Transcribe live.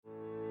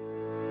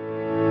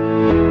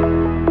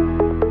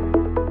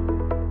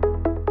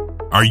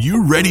Are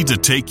you ready to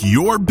take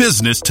your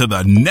business to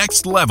the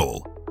next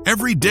level?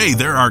 Every day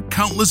there are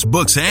countless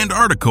books and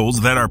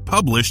articles that are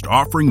published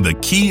offering the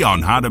key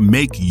on how to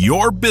make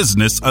your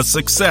business a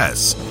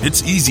success.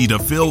 It's easy to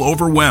feel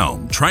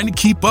overwhelmed trying to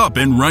keep up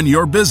and run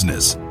your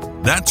business.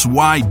 That's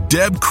why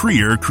Deb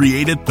Creer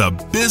created the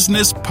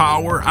Business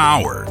Power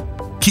Hour.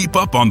 Keep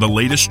up on the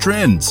latest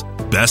trends,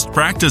 best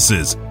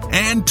practices,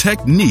 and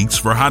techniques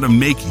for how to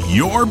make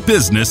your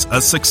business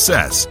a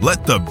success.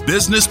 Let the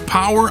Business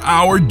Power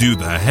Hour do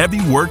the heavy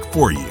work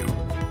for you.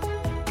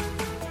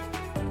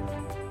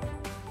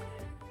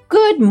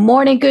 Good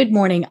morning. Good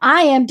morning.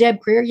 I am Deb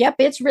Creer. Yep,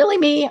 it's really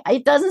me.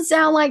 It doesn't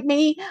sound like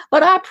me,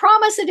 but I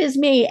promise it is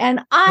me.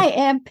 And I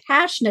am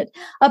passionate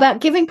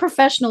about giving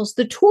professionals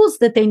the tools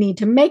that they need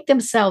to make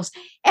themselves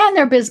and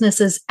their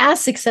businesses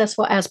as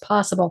successful as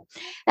possible.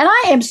 And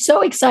I am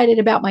so excited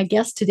about my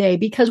guest today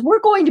because we're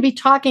going to be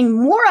talking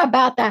more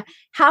about that,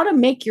 how to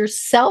make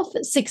yourself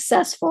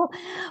successful.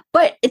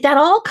 But that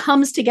all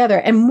comes together.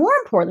 And more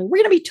importantly,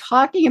 we're going to be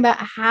talking about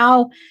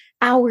how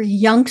our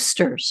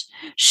youngsters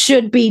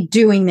should be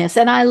doing this.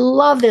 And I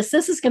love this.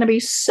 This is going to be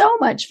so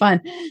much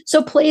fun.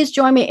 So please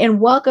join me in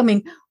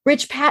welcoming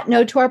Rich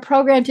Patenaude to our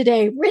program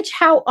today. Rich,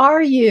 how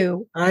are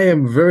you? I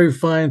am very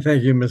fine.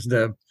 Thank you, Miss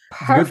Deb.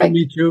 Perfect. Good to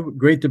meet you.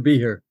 Great to be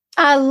here.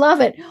 I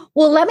love it.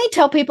 Well, let me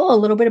tell people a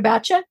little bit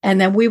about you, and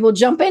then we will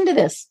jump into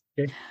this.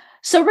 Okay.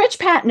 So Rich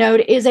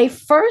Patenaude is a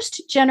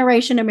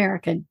first-generation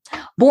American,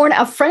 born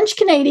of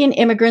French-Canadian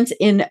immigrants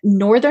in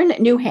northern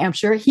New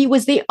Hampshire. He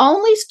was the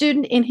only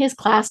student in his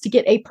class to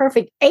get a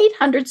perfect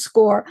 800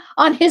 score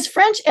on his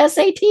French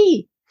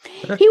SAT.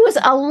 He was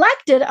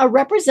elected a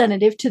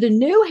representative to the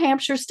New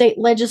Hampshire state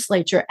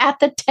legislature at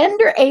the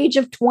tender age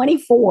of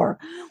 24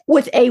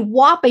 with a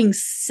whopping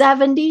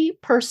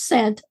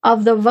 70%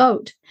 of the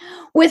vote.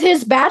 With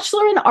his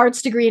Bachelor in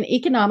Arts degree in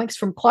economics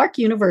from Clark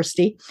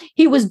University,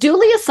 he was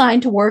duly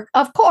assigned to work,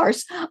 of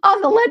course, on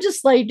the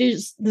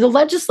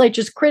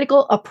legislature's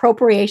Critical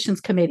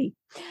Appropriations Committee.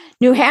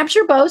 New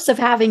Hampshire boasts of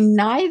having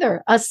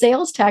neither a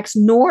sales tax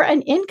nor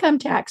an income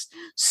tax,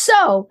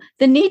 so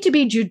the need to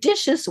be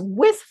judicious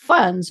with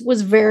funds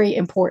was very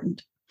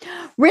important.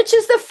 Rich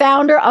is the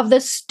founder of the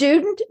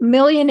Student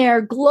Millionaire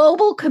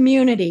Global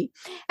Community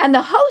and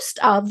the host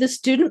of the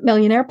Student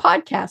Millionaire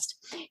podcast.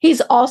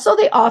 He's also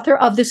the author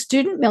of The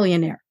Student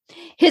Millionaire.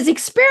 His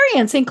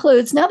experience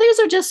includes, now these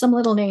are just some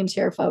little names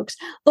here, folks,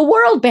 the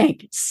World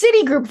Bank,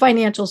 Citigroup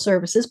Financial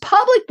Services,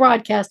 Public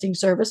Broadcasting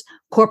Service,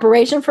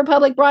 Corporation for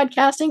Public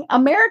Broadcasting,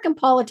 American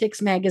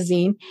Politics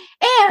Magazine,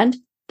 and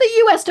the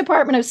U.S.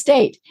 Department of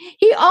State.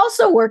 He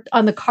also worked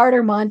on the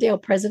Carter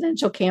Mondale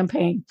presidential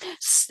campaign.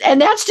 And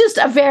that's just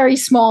a very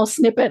small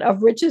snippet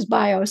of Rich's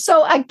bio.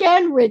 So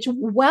again, Rich,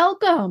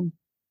 welcome.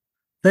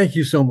 Thank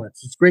you so much.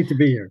 It's great to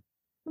be here.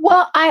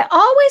 Well, I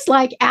always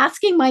like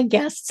asking my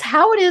guests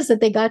how it is that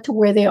they got to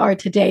where they are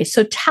today.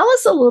 So tell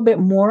us a little bit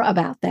more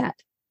about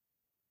that.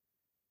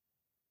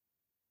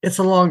 It's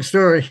a long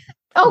story.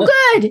 Oh,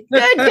 good.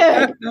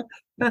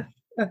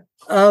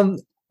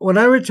 When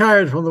I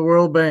retired from the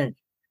World Bank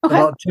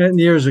about 10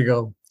 years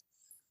ago,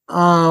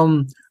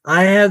 I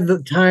had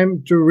the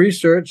time to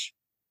research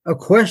a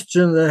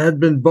question that had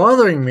been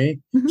bothering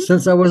me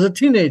since I was a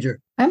teenager.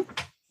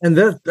 And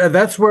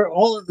that's where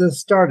all of this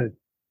started.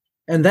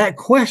 And that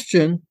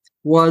question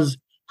was,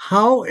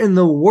 how in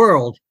the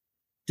world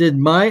did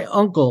my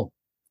uncle,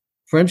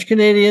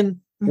 French-Canadian,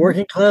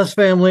 working class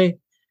family,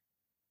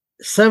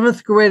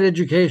 7th grade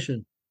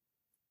education,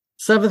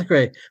 7th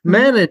grade,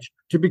 manage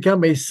to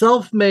become a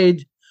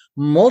self-made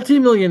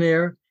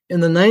multimillionaire in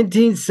the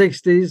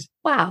 1960s?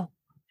 Wow.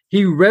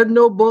 He read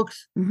no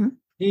books.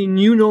 He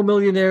knew no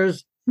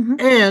millionaires,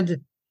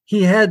 and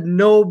he had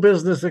no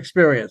business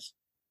experience.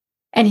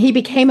 And he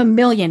became a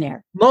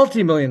millionaire.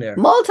 Multimillionaire.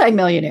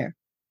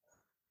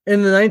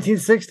 In the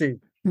 1960s,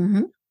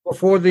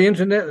 before the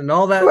internet and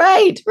all that.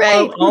 Right.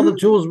 All the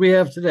tools we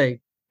have today.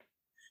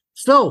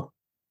 So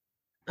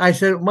I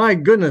said, my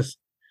goodness.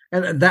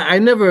 And that I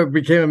never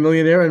became a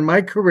millionaire in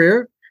my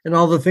career and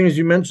all the things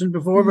you mentioned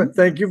before, but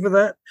thank you for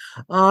that.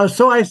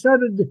 So I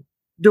started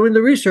doing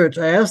the research.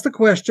 I asked the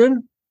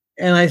question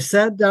and I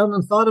sat down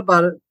and thought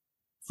about it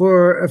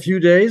for a few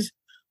days.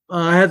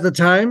 I had the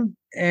time,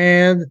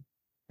 and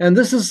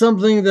this is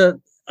something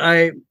that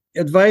I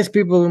advise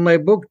people in my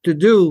book to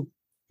do,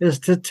 is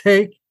to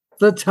take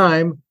the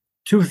time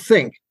to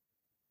think.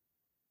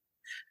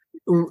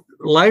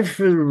 Life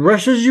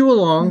rushes you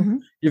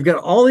along. You've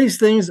got all these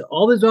things,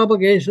 all these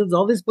obligations,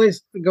 all these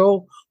places to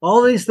go,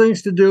 all these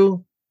things to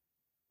do.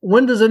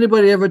 When does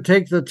anybody ever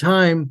take the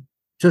time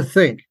to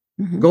think?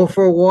 Go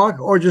for a walk,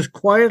 or just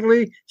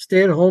quietly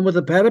stay at home with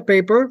a pad of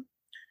paper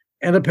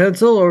and a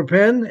pencil or a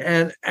pen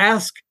and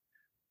ask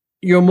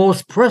your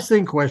most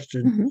pressing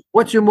question.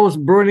 What's your most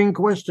burning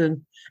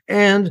question?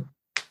 And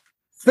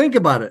think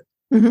about it.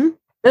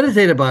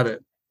 Meditate about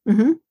it.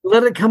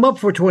 Let it come up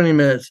for 20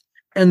 minutes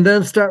and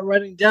then start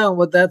writing down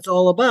what that's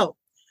all about.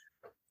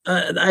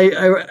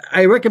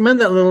 I recommend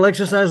that little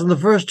exercise in the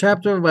first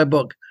chapter of my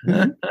book.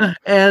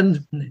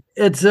 And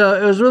it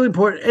was really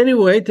important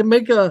anyway to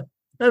make a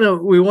I know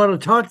we want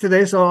to talk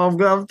today, so I'm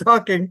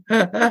talking.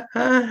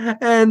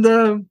 And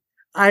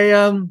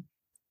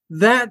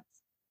that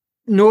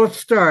North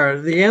Star,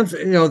 the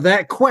answer,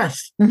 that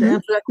quest to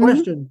answer that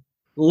question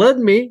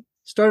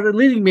started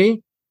leading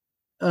me,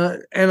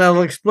 and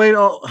I'll explain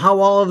how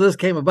all of this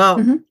came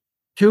about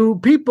to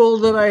people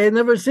that I had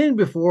never seen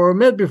before or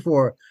met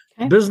before,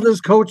 business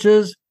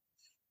coaches,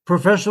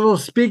 professional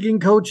speaking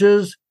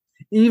coaches,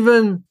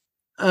 even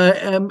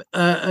a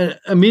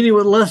meeting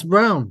with Les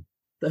Brown,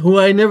 who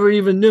I never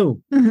even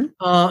knew.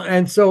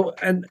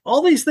 And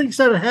all these things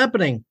started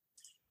happening.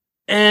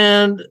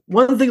 And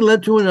one thing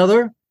led to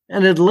another,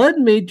 and it led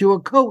me to a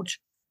coach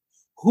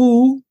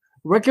who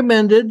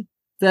recommended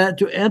that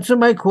to answer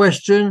my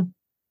question,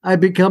 I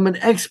become an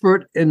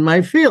expert in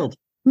my field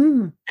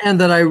and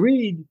that I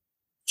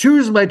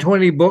choose my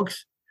 20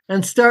 books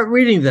and start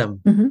reading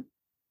them.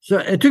 So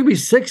it took me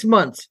 6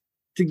 months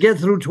to get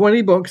through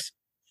 20 books,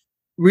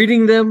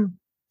 reading them,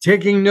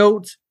 taking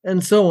notes,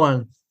 and so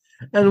on.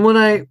 And when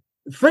I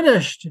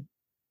finished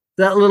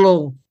that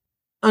little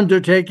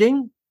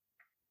undertaking,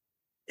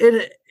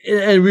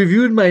 I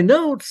reviewed my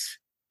notes.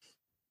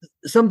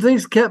 Some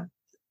things kept,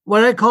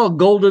 what I call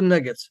golden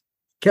nuggets,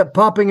 kept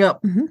popping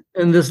up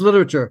in this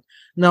literature.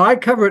 Now, I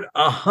covered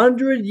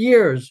 100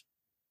 years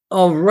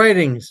of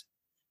writings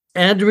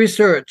and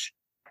research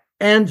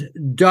and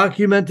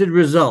documented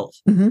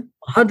results.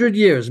 100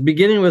 years,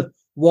 beginning with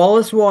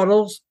Wallace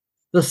Wattles,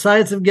 The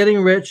Science of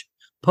Getting Rich,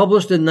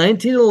 published in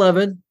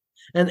 1911,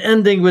 and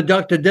ending with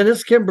Dr.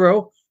 Dennis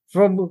Kimbrough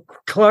from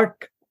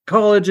Clark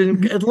College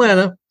in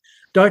Atlanta.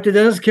 Dr.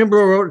 Dennis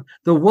Kimbrough wrote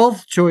The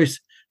Wealth Choice: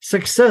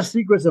 Success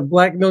Secrets of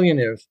Black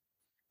Millionaires.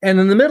 And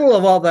in the middle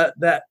of all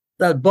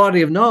that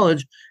body of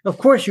knowledge, of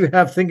course, you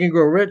have Think and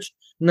Grow Rich,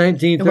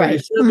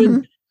 1937.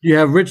 Right. You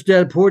have Rich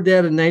Dad, Poor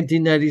Dad in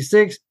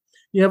 1996.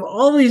 You have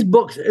all these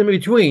books in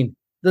between,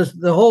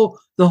 the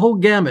whole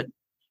gamut.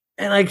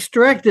 And I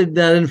extracted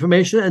that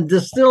information and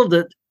distilled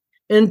it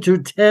into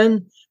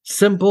 10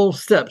 simple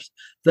steps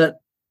that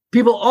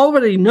people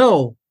already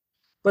know,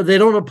 but they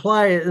don't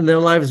apply it in their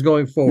lives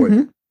going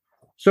forward.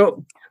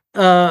 So,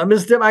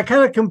 Ms. Deb, I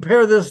kind of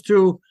compare this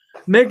to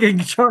making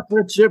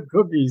chocolate chip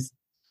cookies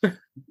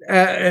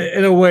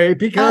in a way,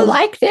 because I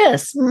like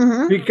this.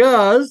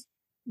 Because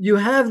you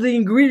have the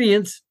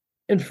ingredients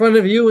in front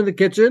of you in the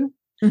kitchen.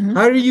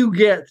 How do you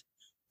get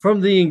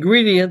from the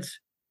ingredients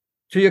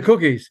to your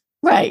cookies?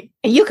 Right.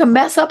 And you can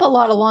mess up a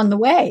lot along the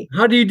way.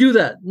 How do you do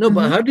that? No,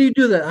 but how do you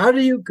do that? How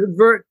do you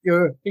convert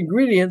your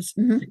ingredients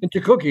into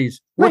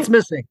cookies? What's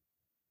missing?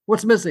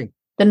 What's missing?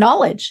 The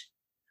knowledge.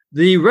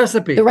 The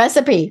recipe. The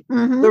recipe.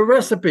 The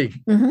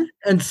recipe.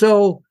 And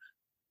so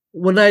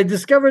when I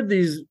discovered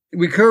these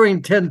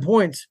recurring 10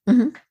 points,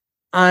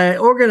 I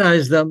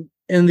organized them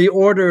in the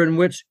order in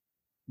which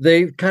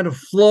they kind of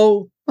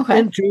flow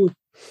into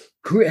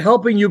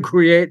helping you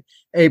create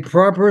a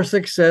proper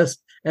success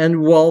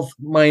and wealth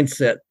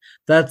mindset.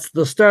 That's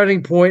the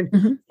starting point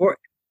for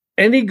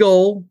any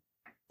goal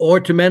or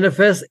to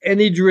manifest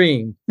any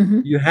dream.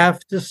 You have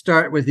to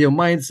start with your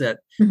mindset.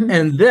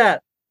 And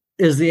that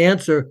is the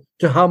answer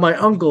to how my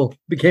uncle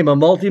became a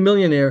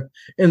multimillionaire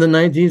in the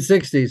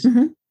 1960s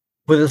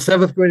with a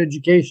 7th grade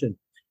education.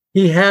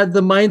 He had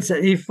the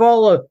mindset.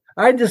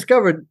 I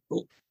discovered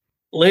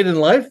late in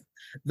life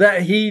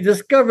that he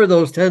discovered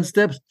those 10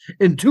 steps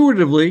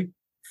intuitively,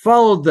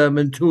 followed them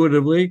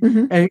intuitively,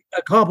 and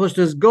accomplished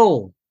his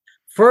goal.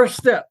 First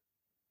step,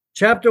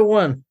 chapter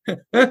 1,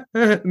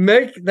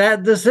 make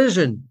that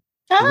decision.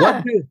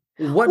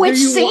 Which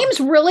seems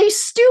really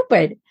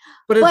stupid.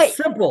 But it's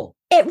simple.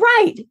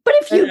 Right. But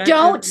if you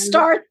don't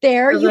start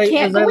there, you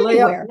can't go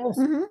anywhere.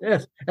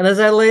 Yes. And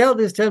as I lay out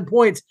these 10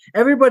 points,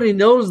 everybody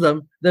knows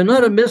them. They're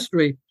not a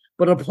mystery,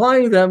 but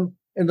applying them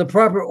in the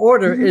proper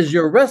order is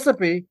your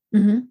recipe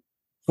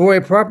for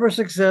a proper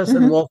success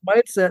and wealth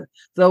mindset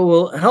that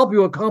will help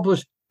you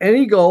accomplish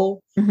any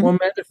goal or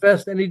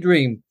manifest any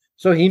dream.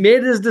 So he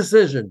made his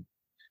decision.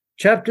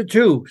 Chapter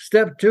 2,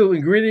 step 2,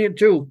 ingredient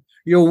 2,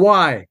 your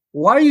why.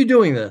 Why are you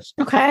doing this?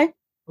 Okay.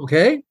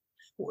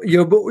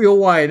 Your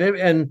why.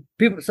 And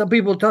some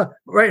people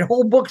write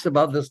whole books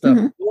about this stuff.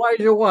 Why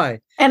is your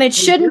why? And it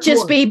shouldn't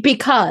just be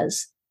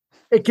because.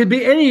 It could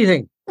be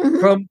anything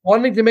from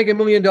wanting to make $1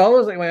 million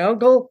like my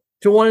uncle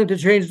to wanting to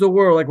change the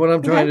world like what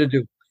I'm trying to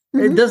do.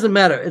 It doesn't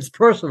matter. It's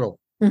personal.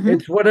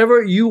 It's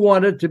whatever you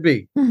want it to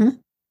be.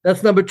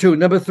 That's number 2.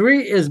 Number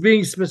 3 is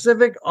being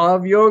specific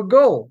of your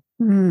goal.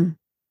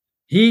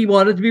 He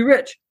wanted to be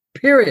rich,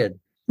 period.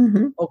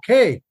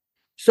 Okay.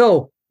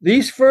 So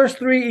these first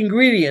 3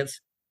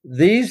 ingredients,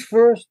 these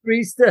first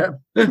 3 steps,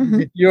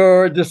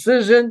 your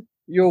decision,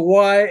 your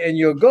why, and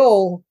your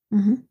goal,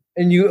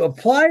 and you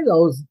apply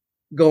those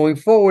going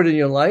forward in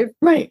your life,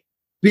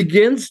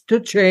 begins to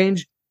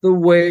change the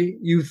way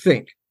you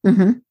think.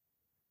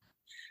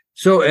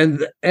 So,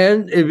 and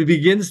it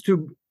begins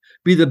to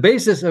be the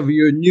basis of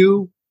your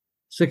new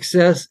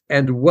success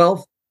and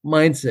wealth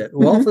mindset.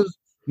 Wealth is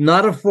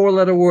not a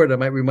 4-letter word, I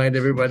might remind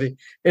everybody.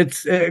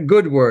 It's a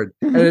good word,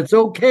 and it's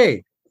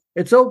okay.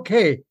 It's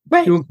okay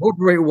to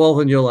incorporate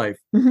wealth in your life.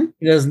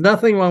 There's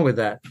nothing wrong with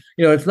that.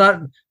 It's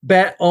not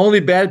bad. Only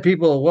bad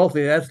people are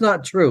wealthy. That's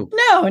not true.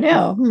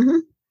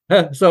 No.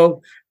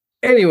 So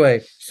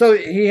anyway, so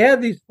he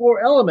had these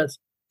 4 elements.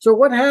 So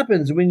what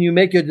happens when you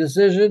make your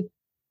decision,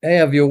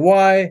 have your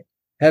why,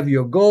 have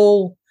your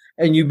goal,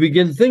 and you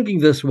begin thinking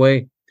this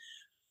way?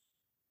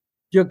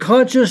 Your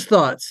conscious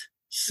thoughts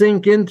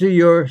sink into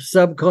your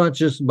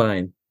subconscious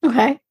mind.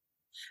 Okay.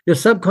 Your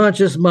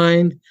subconscious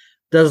mind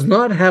does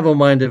not have a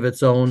mind of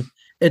its own.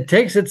 It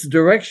takes its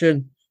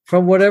direction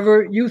from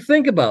whatever you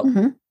think about.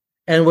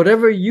 And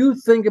whatever you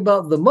think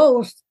about the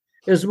most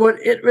is what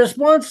it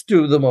responds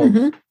to the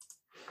most.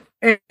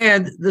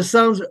 And this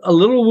sounds a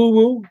little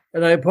woo-woo,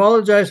 and I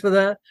apologize for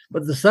that,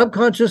 but the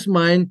subconscious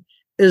mind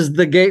is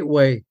the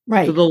gateway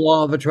to the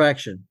law of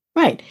attraction.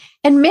 Right.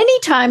 And many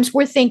times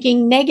we're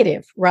thinking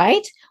negative,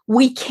 right?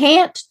 We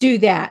can't do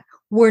that.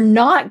 We're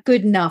not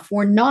good enough.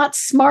 We're not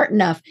smart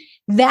enough.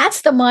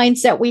 That's the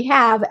mindset we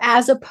have,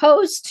 as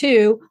opposed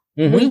to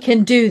we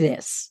can do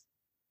this.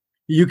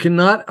 You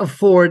cannot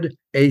afford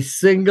a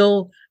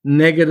single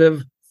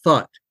negative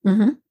thought.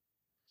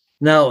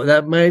 Now,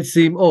 that might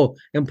seem,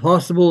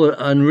 impossible,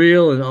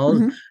 unreal, and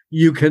all.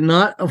 You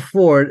cannot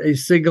afford a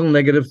single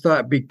negative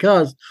thought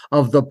because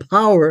of the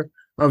power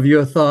of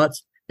your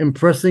thoughts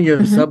impressing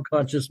your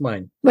subconscious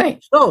mind.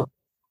 Right. So,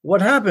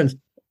 what happens?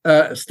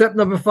 Step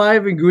number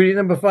 5, ingredient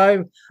number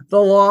 5, the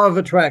law of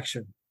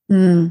attraction.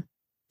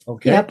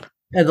 Okay. Yep.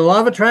 And the law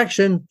of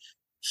attraction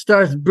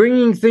starts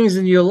bringing things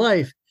in your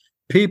life,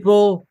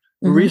 people,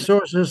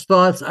 resources,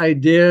 thoughts,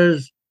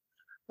 ideas,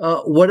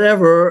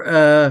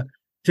 whatever,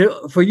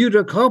 for you to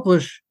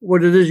accomplish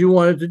what it is you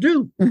wanted to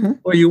do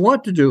or you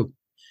want to do.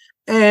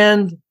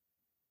 And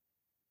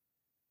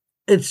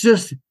it's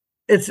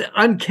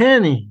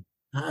uncanny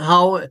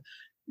how,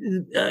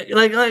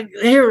 like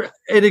here,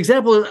 an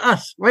example is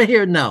us right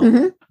here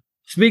now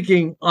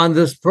speaking on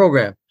this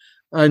program,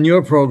 on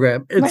your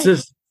program. It's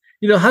just,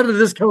 how did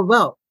this come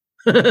about?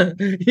 And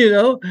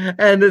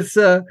it's,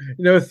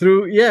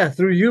 through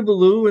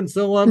Hubaloo and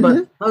so on.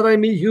 But how did I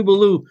meet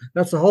Hubaloo?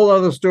 That's a whole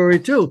other story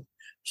too.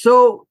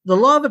 So the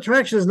law of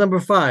attraction is number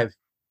 5,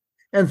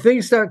 and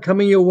things start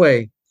coming your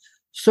way.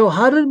 So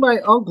how did my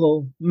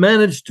uncle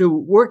manage to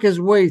work his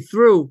way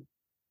through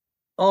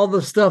all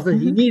the stuff that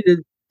he needed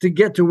to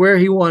get to where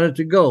he wanted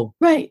to go?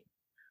 Right.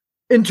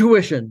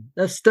 Intuition.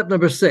 That's step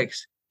number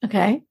 6.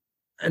 Okay.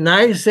 And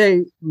I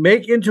say,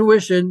 make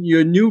intuition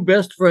your new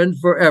best friend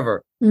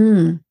forever.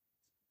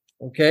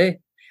 Okay.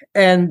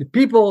 And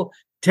people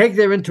take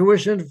their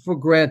intuition for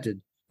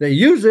granted. They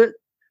use it.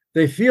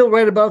 They feel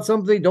right about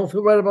something, don't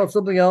feel right about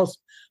something else,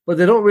 but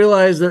they don't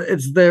realize that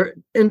it's their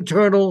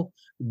internal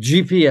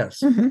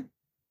GPS.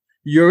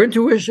 Your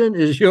intuition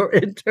is your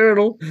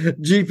internal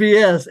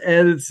GPS,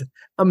 and it's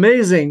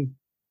amazing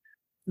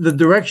the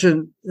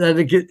direction that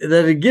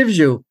it gives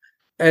you.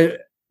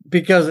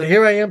 Because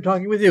here I am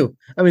talking with you.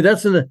 I mean,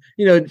 that's and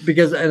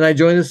I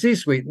joined the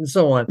C-suite and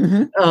so on.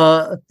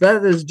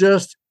 That is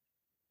just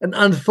an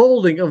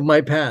unfolding of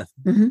my path.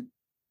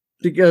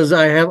 Because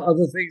I have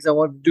other things I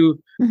want to do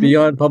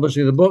beyond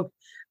publishing the book.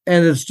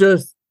 And it's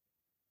just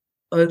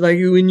like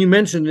when you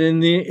mentioned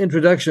in the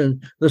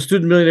introduction, the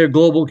Student Millionaire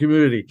Global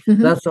Community.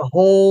 That's a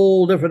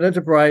whole different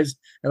enterprise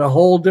and a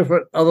whole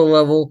different other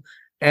level.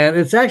 And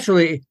it's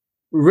actually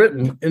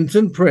written, it's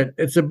in print.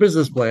 It's a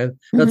business plan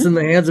that's in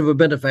the hands of a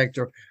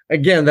benefactor.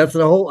 Again, that's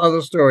a whole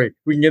other story.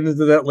 We can get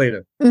into that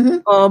later.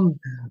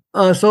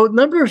 So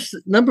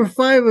number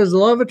 5 is the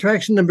law of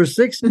attraction. Number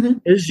 6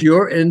 is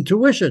your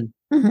intuition.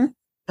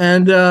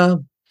 And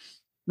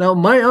now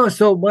my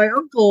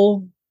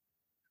uncle,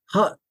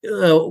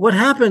 what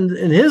happened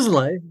in his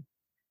life,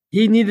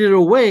 he needed a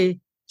way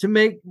to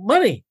make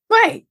money.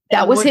 Right.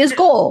 That was his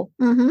goal.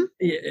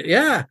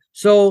 Yeah.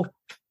 So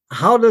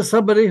how does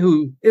somebody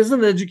who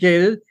isn't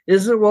educated,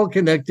 isn't well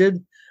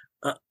connected,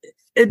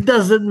 it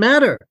doesn't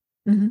matter.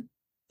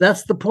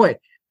 That's the point.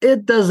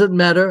 It doesn't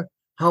matter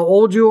how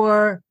old you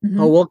are,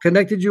 how well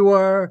connected you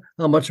are,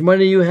 how much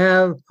money you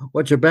have,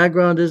 what your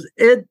background is.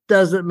 It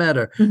doesn't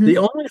matter. The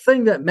only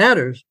thing that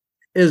matters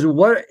is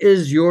what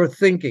is your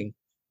thinking?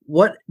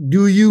 What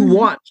do you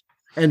want?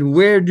 And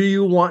where do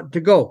you want to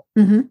go?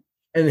 In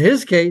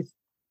his case,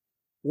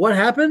 what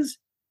happens?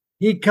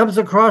 He comes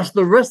across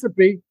the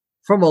recipe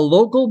from a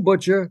local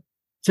butcher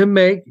to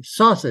make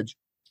sausage.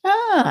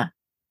 Out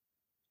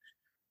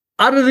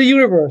of the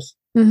universe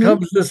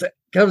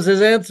comes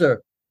his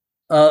answer.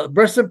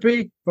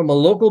 Recipe from a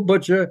local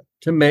butcher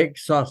to make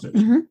sausage.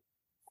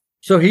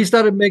 So he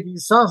started making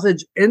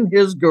sausage in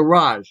his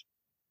garage.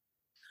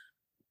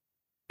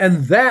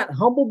 And that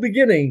humble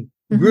beginning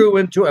grew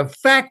into a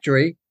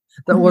factory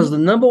that was the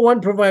number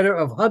 1 provider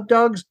of hot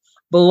dogs,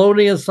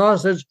 bologna, and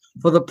sausage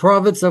for the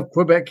province of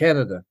Quebec,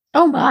 Canada.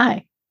 Oh,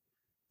 my.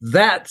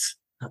 That's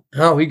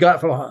how he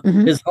got from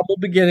his humble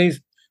beginnings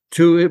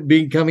to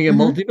becoming a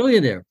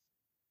multimillionaire.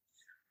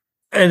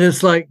 And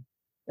it's like,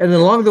 and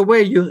along the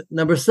way,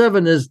 number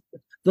 7 is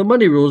the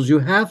money rules. You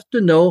have to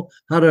know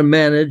how to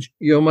manage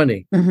your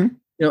money.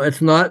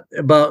 It's not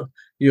about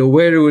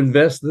where to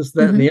invest, this,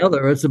 that, and the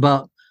other. It's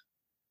about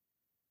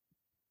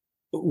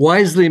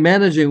wisely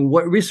managing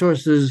what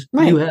resources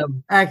you have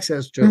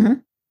access to.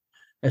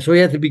 And so he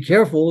had to be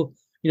careful.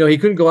 He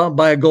couldn't go out and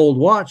buy a gold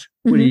watch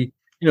when he,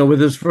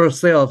 with his first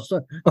sale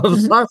of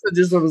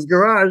sausages from his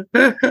garage.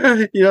 But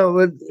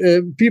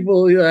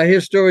people, I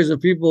hear stories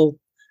of people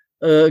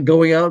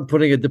going out and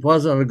putting a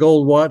deposit on a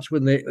gold watch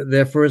when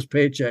their first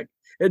paycheck.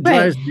 It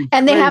drives me and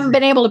crazy. They haven't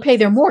been able to pay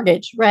their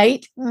mortgage,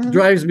 right?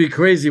 Drives me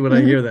crazy when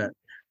I hear that.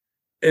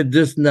 It's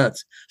just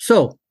nuts.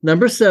 So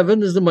number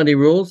 7 is the money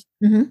rules.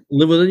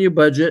 Live within your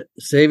budget,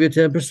 save your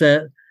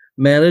 10%,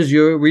 manage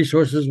your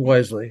resources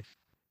wisely.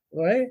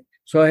 Right?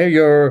 So I hear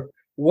you're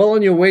well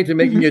on your way to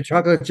making your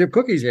chocolate chip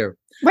cookies here.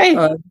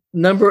 Right.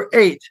 Number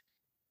 8.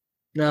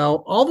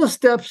 Now, all the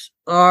steps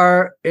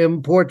are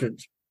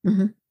important.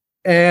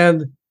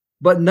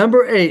 But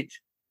number 8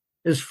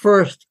 is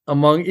first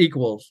among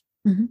equals.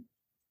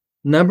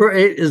 Number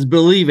 8 is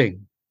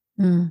believing.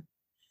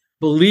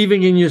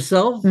 Believing in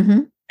yourself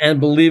and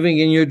believing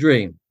in your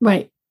dream.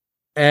 Right.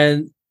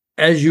 And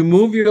as you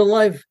move your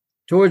life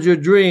towards your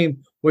dream,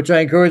 which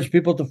I encourage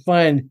people to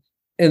find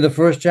in the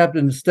first chapter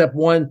in step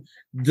 1,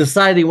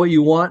 deciding what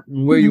you want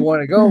and where you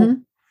want to go,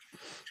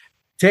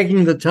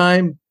 taking the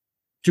time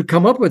to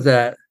come up with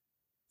that,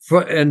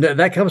 and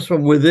that comes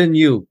from within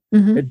you.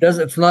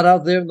 It's not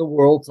out there in the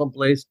world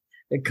someplace.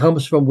 It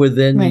comes from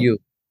within you.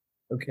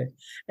 Okay.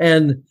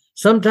 And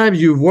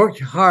sometimes you've worked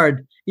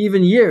hard,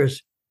 even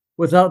years,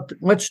 without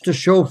much to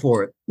show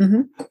for it.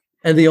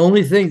 And the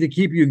only thing to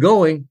keep you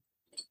going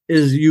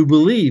is you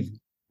believe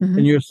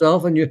in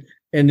yourself and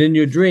in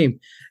your dream.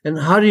 And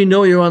how do you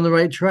know you're on the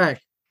right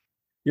track?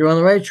 You're on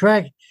the right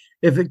track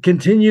if it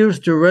continues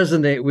to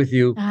resonate with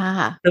you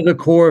at the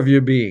core of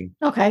your being.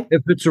 Okay.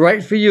 If it's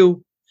right for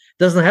you,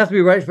 doesn't have to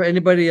be right for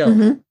anybody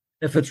else.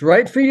 If it's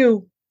right for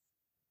you,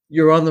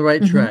 you're on the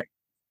right track.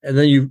 And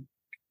then you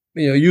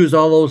use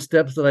all those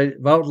steps that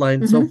I've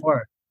outlined so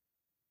far.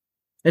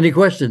 Any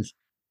questions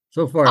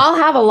so far? I'll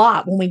have a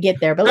lot when we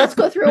get there, but let's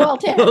go through all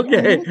 10.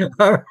 Okay.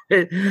 All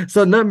right.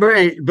 So number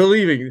 8,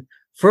 believing.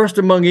 First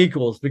among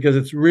equals, because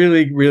it's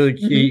really, really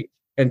key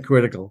and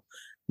critical.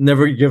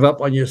 Never give up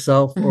on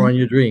yourself or on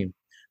your dream.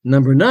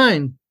 Number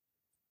 9,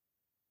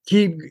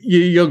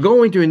 you're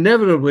going to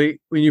inevitably,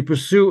 when you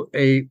pursue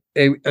a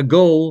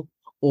goal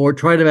or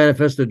try to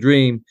manifest a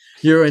dream,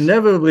 you're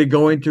inevitably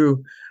going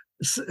to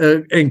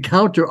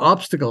encounter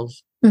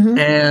obstacles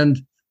and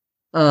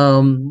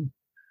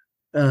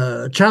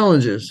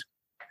challenges.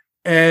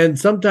 And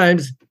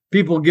sometimes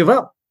people give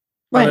up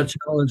on a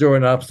challenge or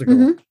an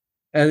obstacle.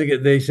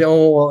 And they say,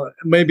 oh, well,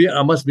 maybe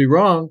I must be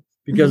wrong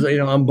because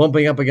I'm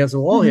bumping up against a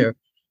wall here.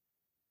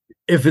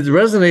 If it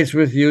resonates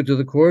with you to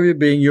the core of your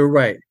being, you're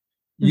right.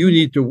 You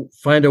need to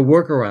find a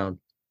workaround.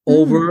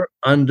 Over,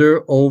 under,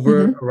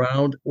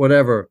 around,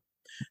 whatever.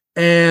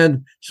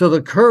 And so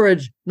the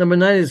courage, number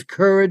 9 is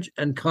courage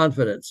and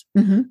confidence.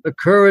 The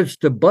courage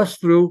to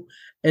bust through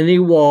any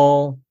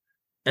wall,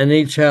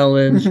 any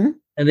challenge,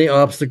 any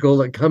obstacle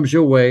that comes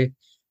your way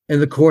in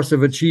the course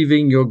of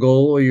achieving your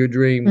goal or your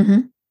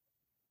dream.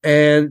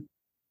 And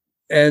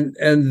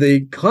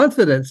the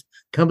confidence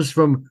comes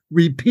from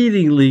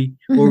repeatedly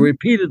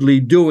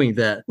doing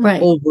that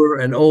over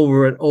and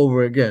over and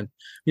over again.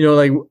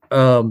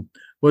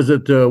 Was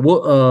it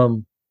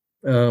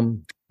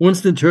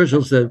Winston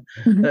Churchill said,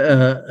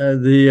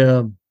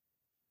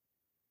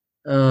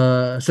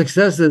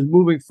 success is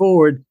moving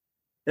forward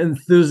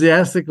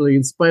enthusiastically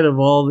in spite of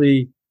all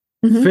the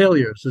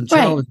failures and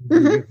challenges,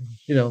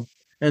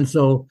 And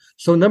so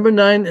number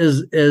 9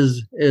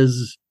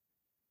 is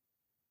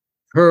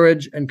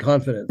courage and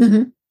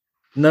confidence.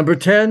 Number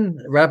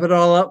 10, wrap it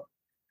all up.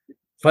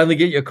 Finally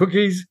get your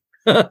cookies.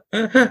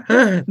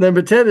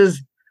 Number 10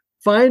 is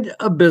find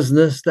a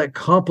business that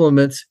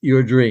complements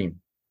your dream.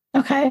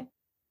 Okay.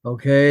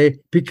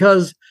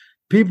 Because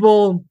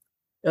people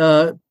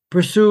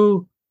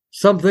pursue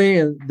something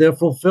and they're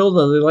fulfilled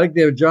and they like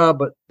their job,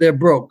 but they're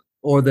broke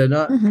or they're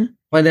not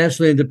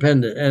financially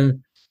independent.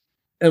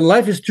 And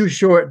life is too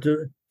short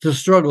to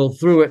struggle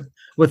through it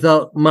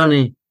without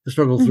money to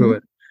struggle through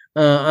it.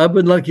 I've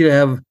been lucky to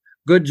have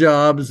good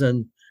jobs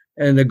and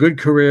a good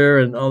career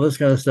and all this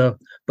kind of stuff,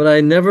 but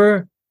I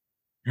never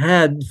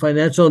had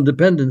financial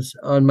independence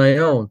on my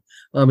own.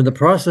 I'm in the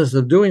process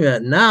of doing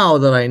that now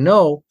that I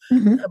know.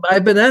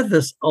 I've been at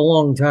this a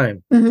long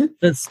time,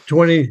 since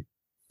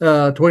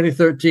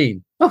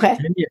 2013. Okay.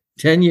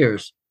 10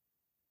 years.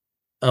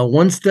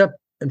 One step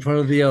in front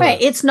of the other.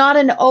 Right. It's not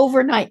an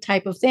overnight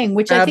type of thing,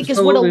 which I think is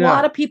what a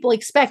lot of people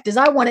expect is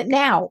I want it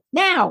now.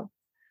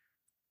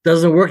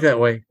 Doesn't work that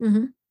way.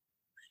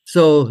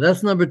 So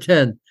that's number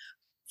 10.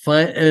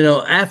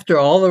 After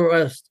all the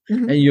rest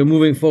and you're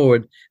moving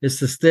forward is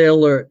to stay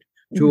alert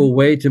to a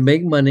way to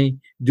make money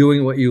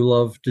doing what you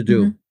love to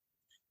do.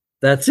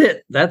 That's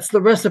it. That's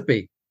the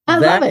recipe. I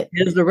love it.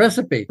 That is the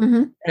recipe.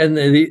 And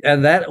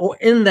that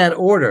in that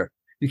order.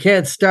 You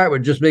can't start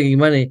with just making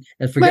money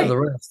and forget the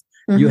rest.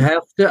 You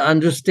have to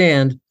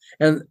understand,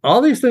 and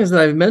all these things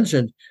that I've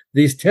mentioned,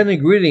 these 10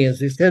 ingredients,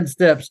 these 10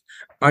 steps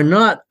are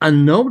not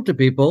unknown to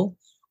people.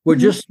 We're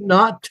just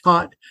not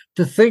taught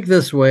to think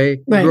this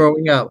way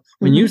growing up.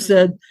 When you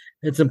said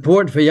it's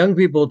important for young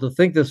people to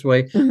think this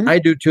way, I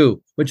do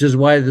too, which is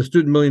why the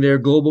Student Millionaire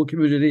Global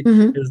Community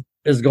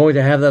is going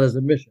to have that as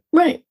a mission.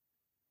 Right.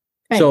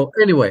 So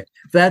anyway,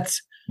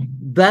 that's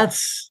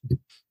the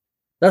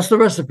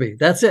recipe.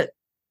 That's it.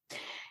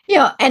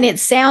 And it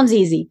sounds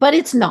easy, but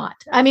it's not.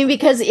 I mean,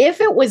 because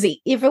if it was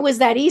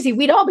that easy,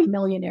 we'd all be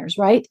millionaires,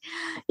 right?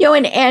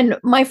 And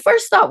my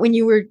first thought when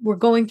you were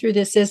going through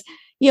this is,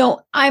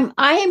 I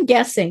am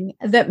guessing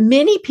that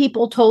many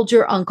people told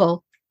your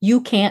uncle,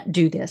 you can't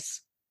do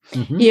this.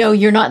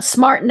 You're not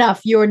smart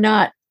enough. You're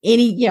not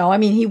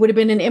he would have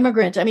been an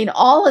immigrant. I mean,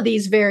 all of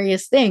these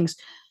various things.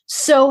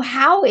 So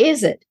how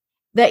is it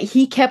that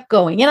he kept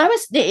going? And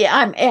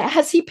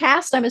has he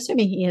passed? I'm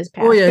assuming he has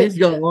passed. Oh yeah, he's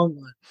got a long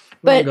one.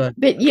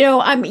 But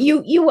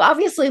you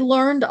obviously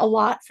learned a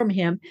lot from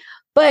him.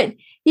 But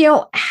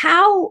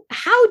how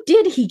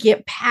did he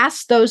get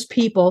past those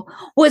people?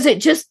 Was it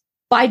just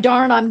by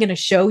darn, I'm going to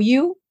show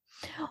you,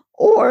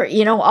 or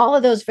all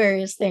of those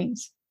various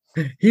things?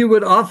 He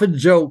would often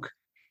joke,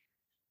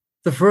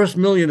 the first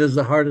million is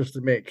the hardest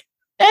to make.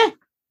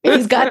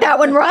 He's got that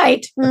one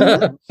right.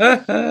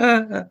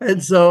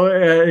 And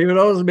so he would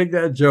always make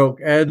that joke.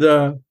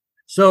 And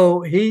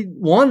so he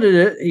wanted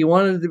it. He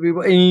wanted it to be,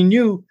 and he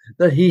knew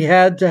that he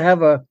had to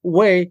have a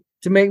way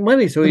to make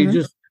money. So he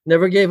just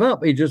never gave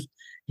up.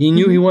 He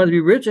knew he wanted to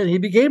be rich, and he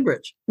became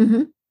rich.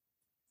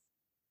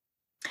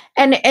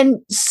 And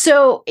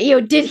so,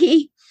 did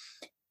he,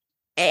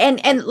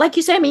 and like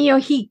you said, I mean,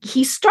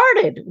 he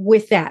started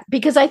with that,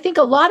 because I think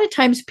a lot of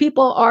times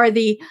people are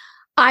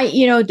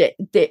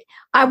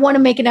I want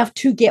to make enough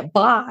to get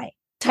by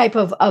type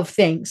of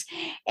things.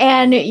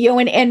 And,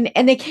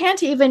 and they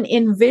can't even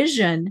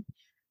envision,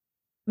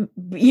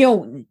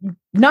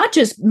 not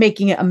just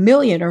making it $1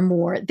 million or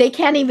more. They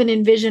can't even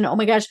envision, oh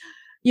my gosh,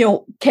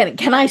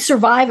 can I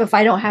survive if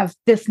I don't have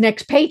this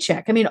next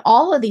paycheck? I mean,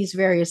 all of these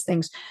various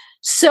things.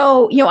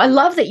 So, I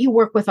love that you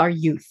work with our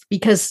youth,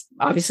 because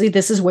obviously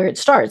this is where it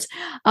starts.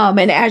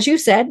 And as you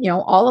said,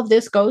 all of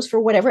this goes for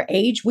whatever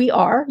age we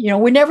are.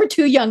 We're never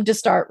too young to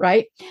start,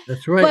 right?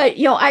 That's right. But,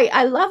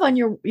 I love on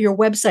your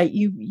website,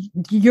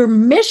 your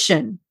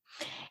mission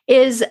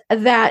is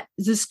that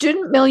the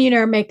Student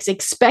Millionaire makes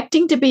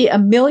expecting to be a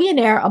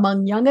millionaire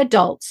among young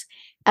adults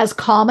as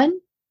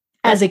common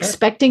as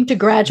expecting to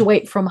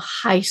graduate from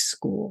high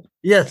school.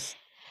 Yes.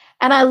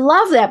 And I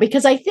love that,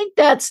 because I think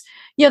that's,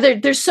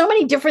 there's so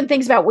many different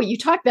things about what you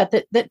talked about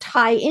that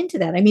tie into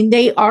that. I mean,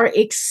 they are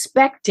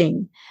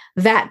expecting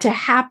that to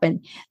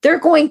happen. They're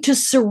going to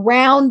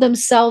surround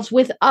themselves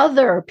with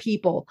other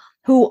people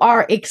who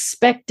are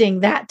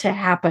expecting that to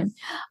happen.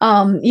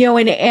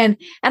 And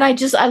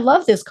I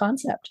love this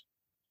concept.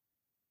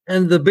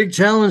 And the big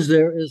challenge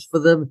there is for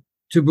them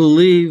to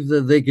believe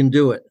that they can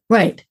do it.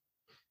 Right.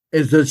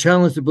 It's the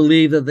challenge to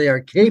believe that they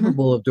are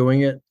capable of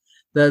doing it,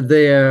 that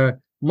they are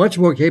much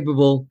more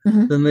capable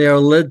than they are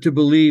led to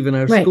believe in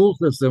our school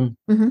system,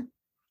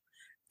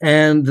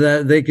 and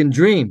that they can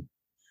dream.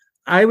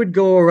 I would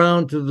go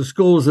around to the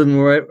schools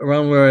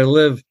around where I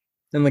live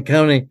in the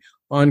county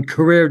on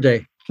career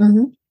day,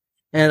 and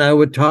I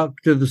would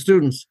talk to the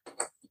students,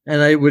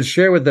 and I would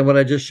share with them what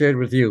I just shared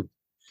with you,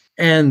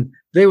 and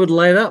they would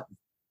light up.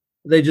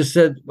 They just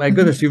said, my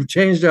goodness, you've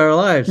changed our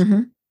lives.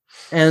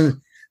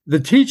 And the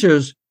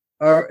teachers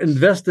are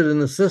invested in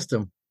the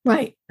system.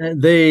 Right.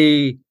 And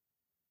they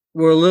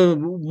were a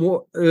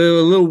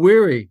little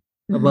weary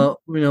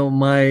about,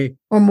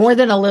 or more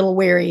than a little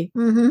weary,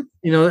 and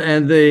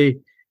they,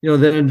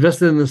 they're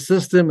invested in the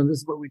system, and this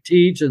is what we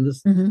teach, and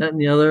this, that, and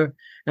the other.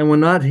 And we're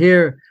not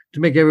here to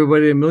make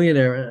everybody a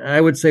millionaire. And I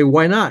would say,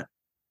 why not?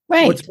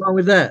 Right. What's wrong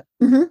with that?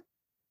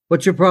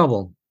 What's your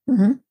problem?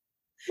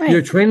 Right.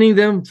 You're training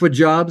them for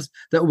jobs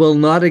that will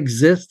not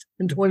exist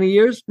in 20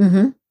 years.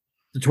 The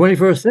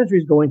 21st century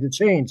is going to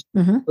change.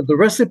 But the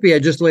recipe I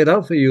just laid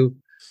out for you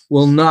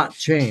will not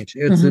change.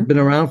 It's been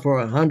around for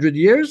 100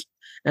 years,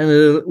 and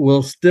it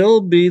will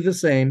still be the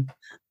same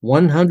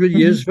 100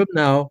 years from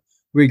now,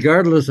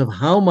 regardless of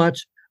how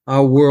much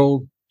our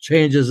world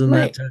changes in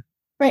that time.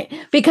 Right.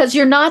 Because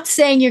you're not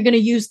saying you're going to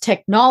use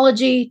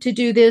technology to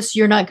do this.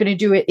 You're not going to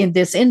do it in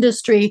this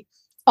industry,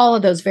 all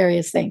of those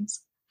various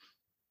things.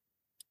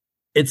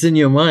 It's in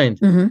your mind.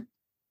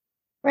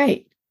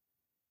 Right.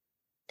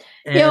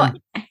 And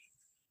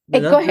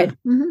go ahead.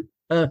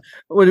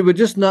 We're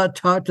just not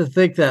taught to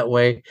think that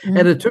way.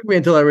 And it took me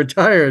until I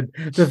retired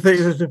to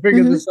figure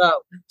this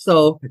out.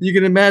 So you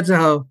can imagine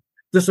how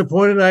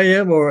disappointed I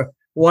am, or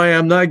why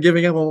I'm not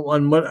giving up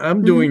on what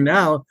I'm doing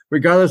now,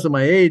 regardless of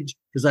my age,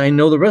 because I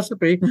know the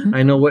recipe.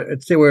 I know where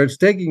it's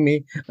taking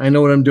me. I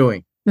know what I'm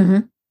doing.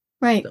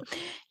 Right.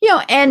 So.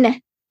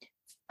 And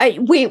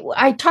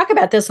I talk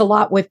about this a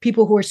lot with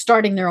people who are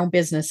starting their own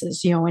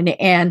businesses,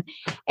 and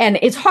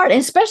it's hard,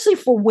 especially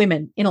for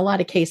women in a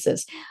lot of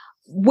cases,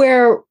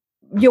 where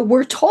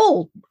we're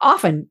told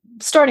often,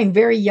 starting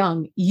very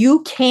young,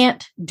 you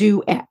can't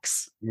do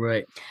X.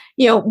 Right.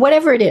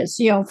 Whatever it is,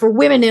 for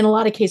women in a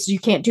lot of cases, you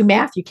can't do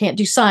math, you can't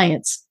do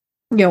science.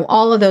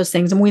 all of those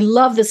things. And we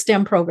love the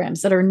STEM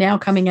programs that are now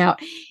coming out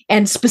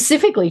and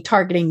specifically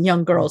targeting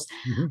young girls.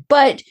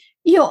 But,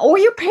 or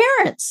your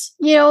parents,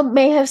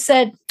 may have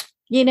said,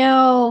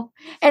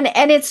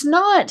 and it's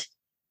not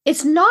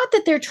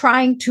that they're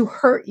trying to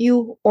hurt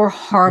you or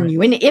harm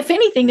you. And if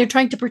anything, they're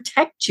trying to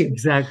protect you.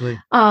 Exactly.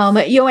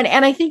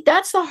 And I think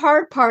that's the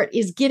hard part,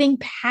 is getting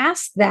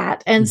past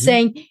that and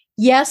saying,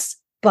 yes,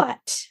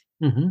 but.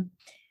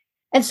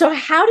 And so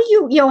how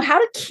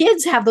do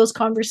kids have those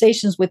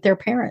conversations with their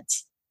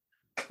parents?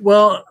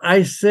 Well,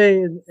 I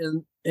say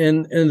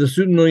in the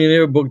Student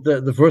Millionaire book,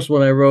 the first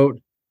one I wrote,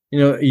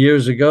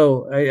 years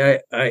ago, I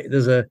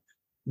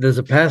there's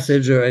a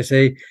passage where I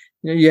say,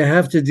 you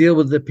have to deal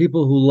with the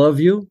people who love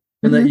you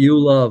and that you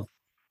love.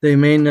 They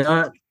may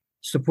not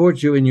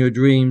support you in your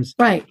dreams,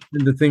 right?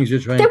 And the things you're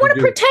trying to do. They want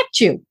to protect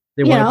you.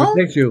 They want to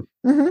protect you.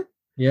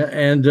 Yeah.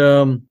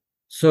 And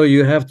so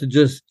you have to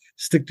just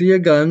stick to your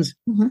guns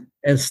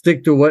and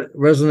stick to what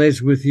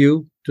resonates with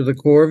you to the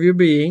core of your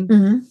being.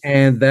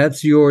 And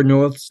that's your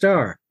North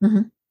Star.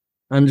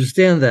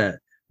 Understand that.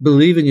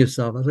 Believe in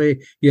yourself. I say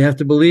you have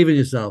to believe in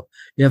yourself.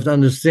 You have to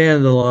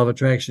understand the law of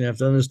attraction. You have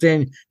to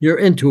understand your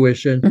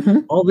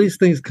intuition. All these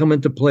things come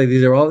into play.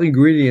 These are all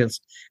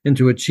ingredients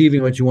into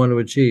achieving what you want to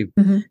achieve.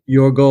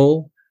 Your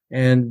goal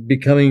and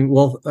becoming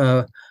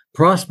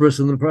prosperous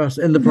in the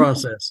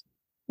process.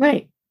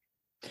 Right.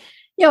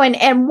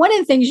 And one of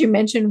the things you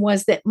mentioned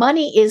was that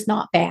money is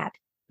not bad.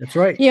 That's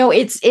right.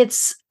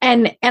 It's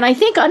and I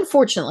think,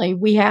 unfortunately,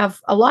 we have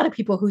a lot of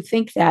people who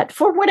think that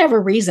for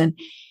whatever reason.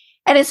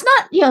 And it's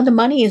not, the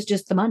money is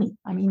just the money.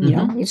 I mean,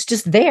 it's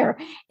just there.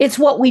 It's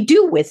what we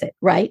do with it,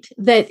 right?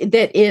 That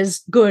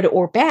is good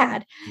or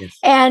bad. Yes.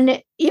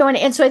 And,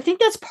 and so I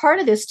think that's part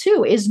of this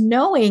too, is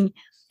knowing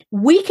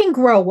we can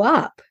grow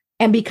up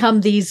and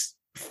become these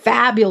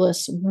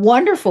fabulous,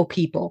 wonderful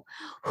people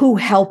who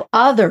help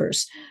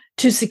others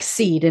to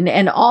succeed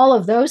and all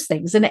of those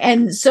things.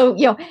 And so,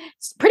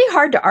 it's pretty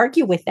hard to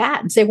argue with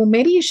that and say, well,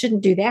 maybe you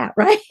shouldn't do that,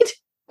 right?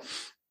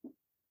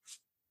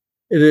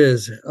 It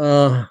is.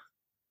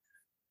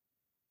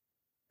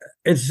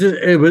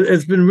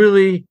 It's been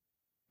really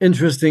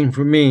interesting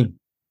for me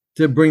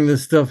to bring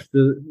this stuff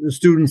to the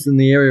students in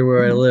the area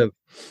where I live.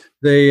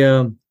 They,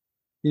 and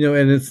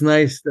it's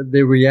nice that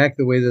they react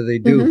the way that they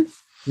do,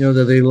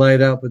 that they light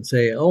up and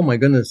say, oh my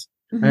goodness,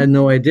 I had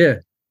no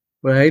idea.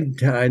 But I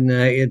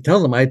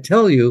tell them, I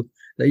tell you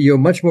that you're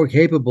much more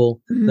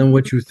capable than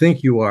what you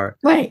think you are.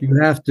 Right. You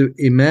have to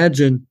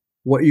imagine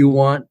what you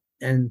want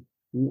and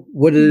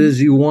what it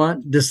is you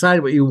want,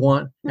 decide what you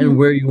want and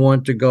where you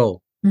want to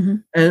go.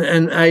 And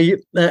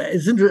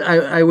it's interesting.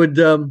 I would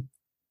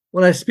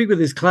when I speak with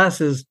these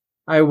classes,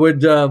 I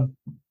would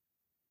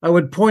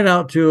point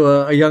out to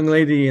a young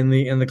lady in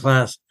the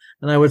class,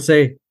 and I would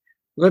say,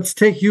 let's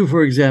take you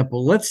for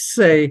example. Let's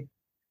say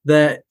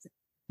that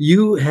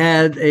you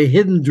had a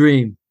hidden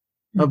dream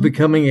of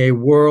becoming a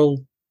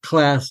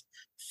world-class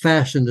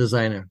fashion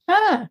designer.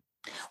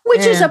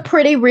 Which is a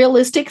pretty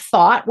realistic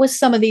thought with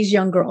some of these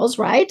young girls,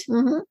 right?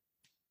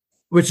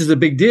 Which is a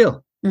big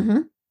deal.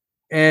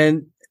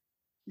 And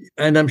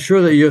I'm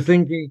sure that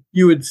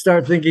you would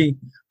start thinking,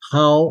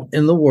 how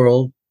in the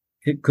world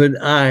could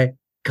I,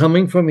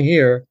 coming from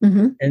here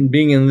and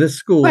being in this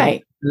school,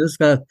 this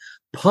class,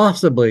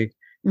 possibly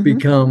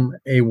become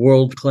a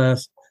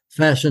world-class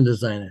fashion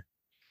designer?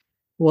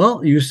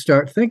 Well, you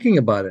start thinking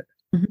about it.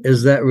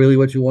 Is that really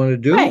what you want to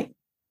do? Right.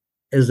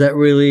 Is that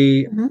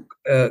really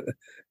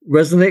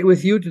resonate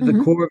with you to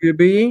the core of your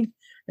being?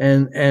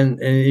 And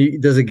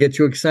does it get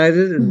you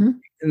excited? And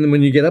then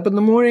when you get up in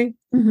the morning,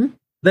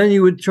 then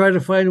you would try to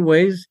find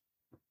ways.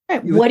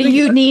 Right. What do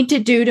you need to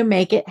do to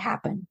make it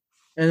happen?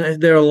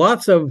 And there are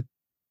lots of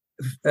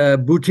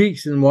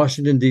boutiques in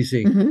Washington,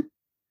 D.C.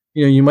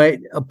 You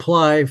might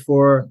apply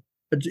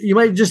you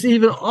might just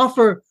even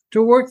offer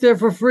to work there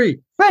for free.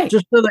 Right.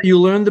 Just so that you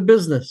learn the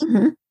business.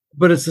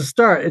 But it's a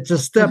start. It's a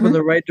step in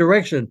the right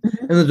direction,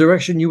 in the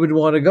direction you would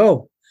want to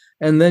go.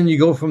 And then you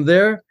go from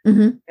there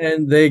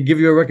and they give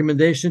you a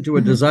recommendation to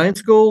a design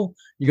school.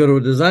 You go to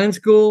a design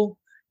school,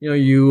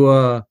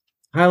 you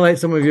highlight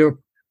some of your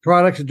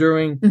products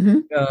during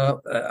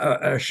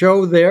a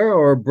show there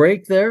or a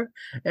break there.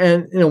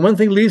 And, one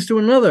thing leads to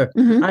another.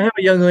 I have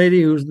a young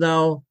lady who's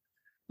now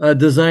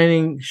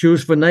designing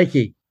shoes for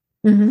Nike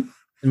in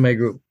my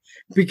group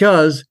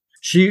because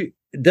she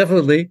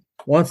definitely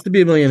wants to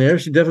be a millionaire.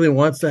 She definitely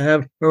wants to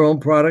have her own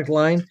product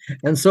line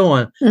and so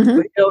on.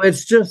 But,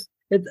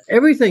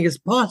 everything is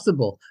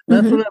possible.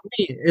 That's what I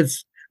mean.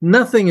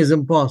 Nothing is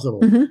impossible.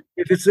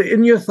 If it's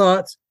in your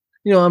thoughts,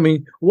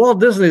 Walt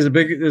Disney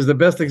is the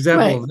best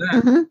example of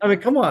that. I mean,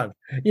 come on,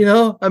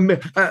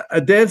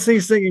 a dancing,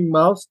 singing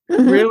mouse,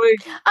 really?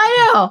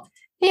 I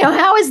know.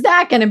 How is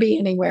that going to be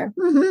anywhere?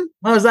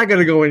 How is that going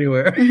to go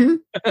anywhere?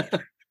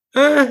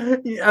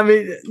 I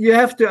mean, you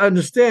have to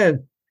understand.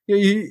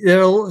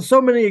 There are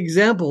so many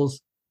examples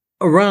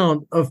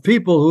around of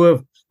people who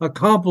have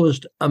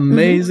accomplished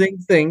amazing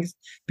things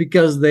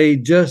because they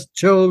just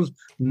chose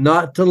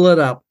not to let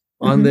up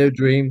on their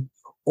dream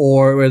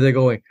or where they're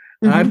going.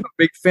 I'm a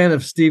big fan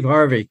of Steve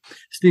Harvey.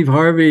 Steve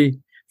Harvey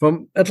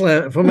from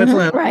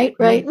Atlanta. Right.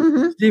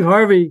 Steve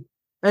Harvey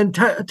and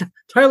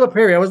Tyler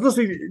Perry. I was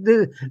listening.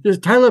 There's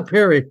Tyler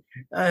Perry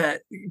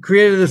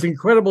created this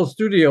incredible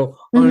studio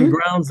on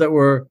grounds that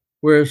were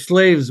where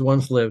slaves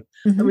once lived.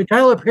 I mean,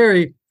 Tyler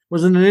Perry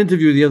was in an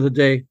interview the other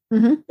day,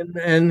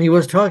 and he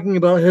was talking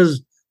about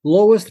his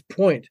lowest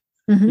point.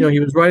 You know, he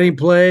was writing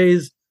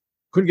plays,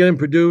 couldn't get them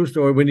produced,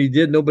 or when he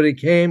did, nobody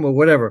came, or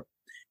whatever.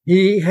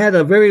 He had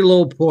a very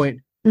low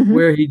point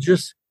where he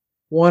just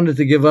wanted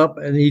to give up,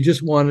 and he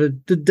just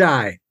wanted to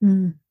die.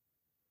 And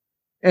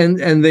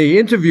the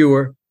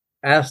interviewer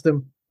asked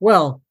him,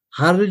 "Well,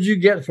 how did you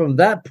get from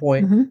that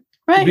point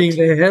to being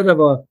the head of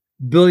a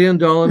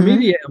billion-dollar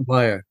media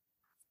empire?"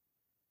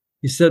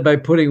 He said, "By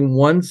putting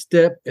one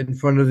step in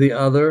front of the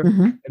other,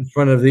 in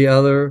front of the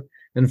other,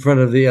 in front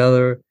of the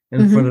other,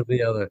 in front of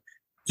the other.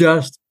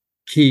 Just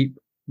keep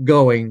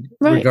going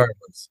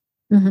regardless."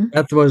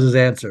 That was his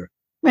answer.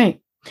 Right.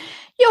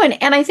 You know,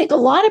 and I think a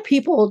lot of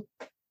people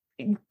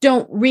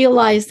don't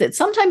realize that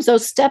sometimes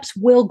those steps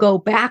will go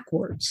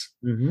backwards,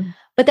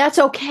 but that's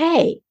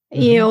okay,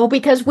 you know,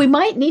 because we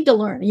might need to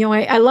learn. You know,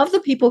 I love the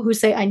people who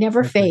say, "I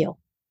never fail.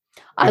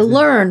 I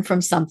learn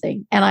from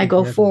something and I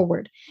go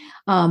forward."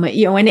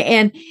 You know,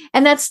 and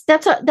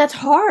that's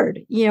hard.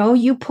 You know,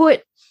 you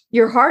put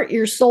your heart,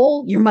 your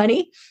soul, your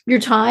money, your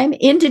time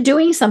into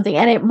doing something,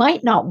 and it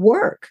might not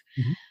work.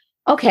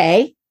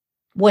 Okay,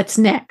 what's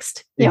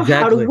next? You know,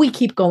 how do we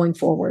keep going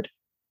forward?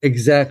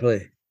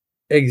 Exactly.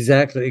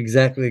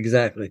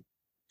 That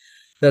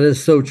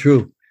is so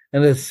true,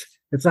 and it's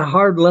a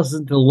hard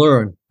lesson to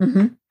learn,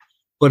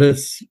 but it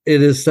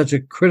is such a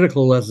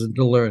critical lesson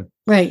to learn,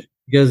 right?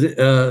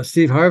 Because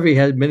Steve Harvey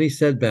had many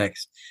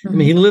setbacks. I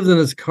mean, he lived in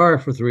his car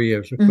for 3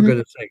 years, for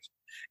goodness sakes,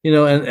 you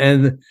know,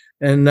 and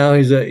now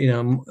he's a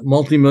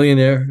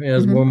multimillionaire. He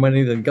has more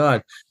money than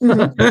God,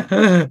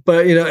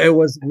 but you know, it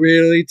was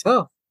really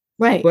tough,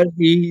 right? But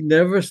he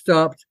never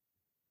stopped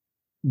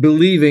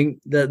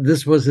believing that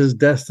this was his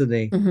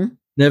destiny.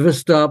 Never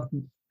stopped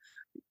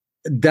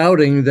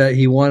doubting that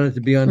he wanted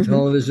to be on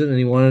television and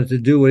he wanted to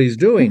do what he's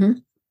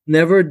doing.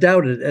 Never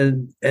doubted,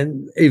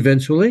 and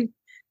eventually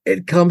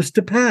it comes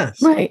to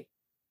pass. Right.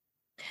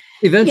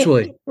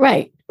 Eventually.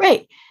 Yeah,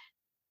 right.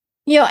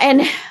 You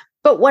know,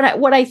 but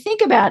what I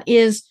think about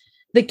is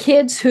the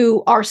kids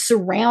who are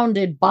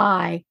surrounded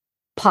by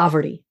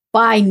poverty,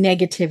 by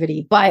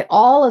negativity, by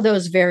all of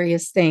those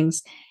various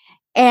things.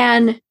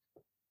 And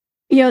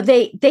you know,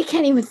 they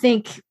can't even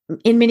think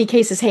in many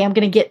cases, "Hey, I'm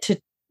going to get to,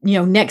 you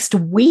know, next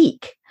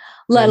week,"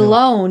 let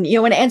alone,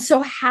 you know, and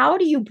so how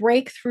do you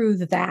break through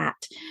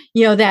that,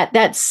 you know,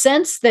 that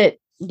sense that,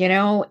 you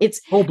know,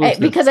 it's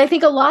because I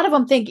think a lot of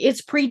them think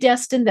it's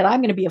predestined that I'm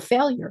going to be a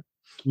failure,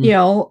 you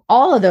know,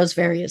 all of those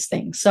various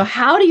things. So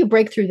how do you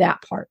break through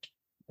that part?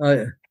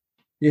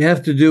 You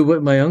have to do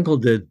what my uncle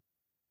did.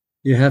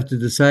 You have to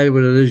decide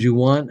what it is you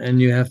want,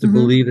 and you have to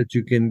believe that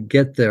you can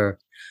get there.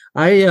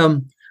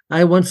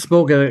 I once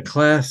spoke at a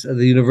class at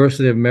the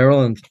University of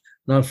Maryland,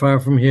 not far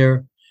from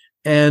here,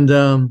 and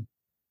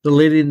the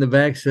lady in the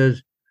back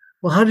says,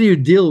 "Well, how do you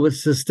deal with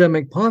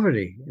systemic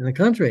poverty in the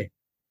country?"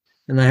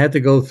 And I had to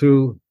go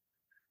through,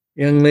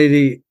 "Young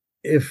lady,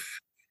 if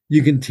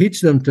you can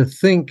teach them to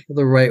think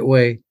the right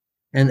way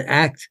and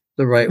act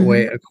the right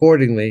way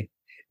accordingly,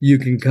 you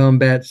can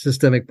combat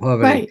systemic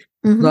poverty."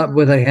 Not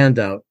with a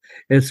handout.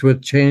 It's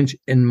with change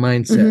in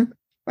mindset.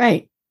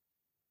 Right.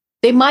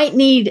 They might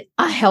need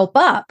a help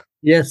up.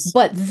 Yes.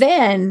 But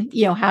then,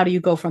 you know, how do you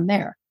go from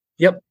there?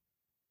 Yep.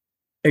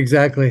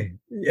 Exactly.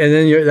 And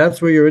then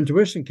that's where your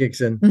intuition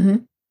kicks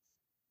in.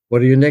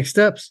 What are your next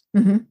steps?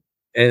 And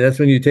that's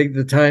when you take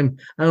the time.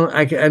 I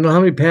don't know how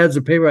many pads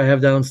of paper I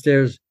have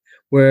downstairs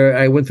where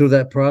I went through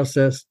that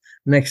process.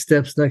 Next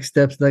steps.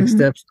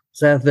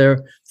 Sat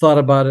there, thought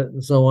about it,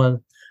 and so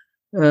on.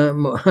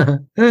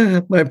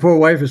 My poor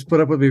wife has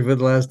put up with me for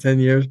the last 10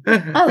 years.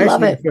 I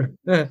love it.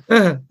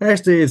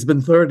 Actually, it's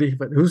been 30,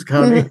 but who's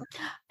counting?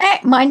 Hey,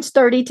 mine's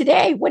 30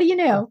 today. What do you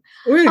know?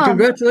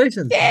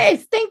 Congratulations.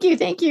 Yes, thank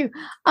you.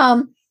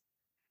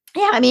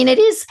 Yeah, I mean, it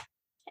is.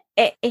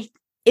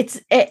 It's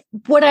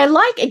what I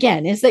like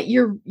again is that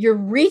you're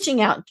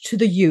reaching out to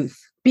the youth,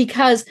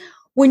 because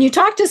when you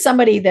talk to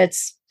somebody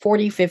that's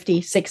 40,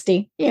 50,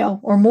 60, you know,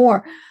 or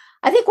more,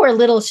 I think we're a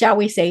little, shall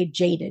we say,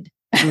 jaded.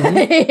 You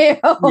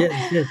know?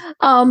 Yes.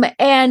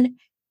 And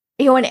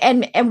you know,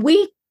 and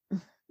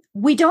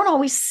we don't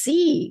always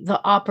see the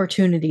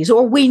opportunities,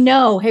 or we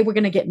know, hey, we're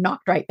going to get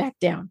knocked right back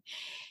down.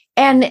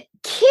 And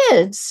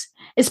kids,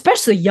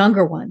 especially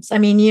younger ones, I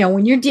mean, you know,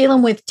 when you're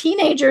dealing with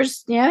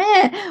teenagers,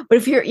 but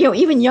if you're, you know,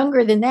 even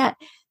younger than that,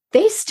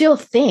 they still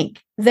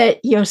think that,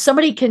 you know,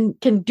 somebody can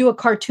do a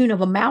cartoon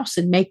of a mouse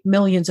and make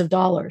millions of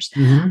dollars.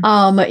 You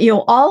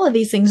know, all of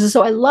these things. And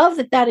so I love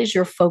that is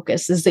your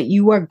focus, is that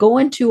you are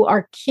going to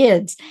our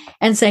kids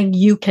and saying,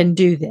 you can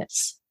do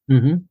this.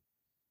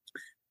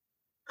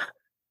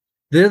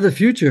 They're the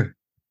future.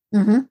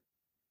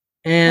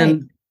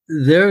 And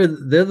they're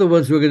the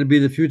ones who are going to be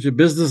the future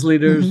business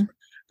leaders,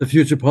 the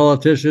future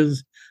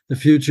politicians, the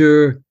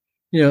future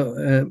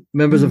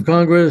members of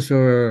Congress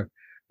or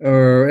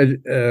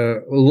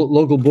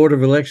local board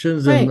of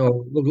elections Right.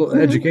 or local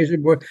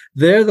education board.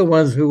 They're the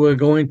ones who are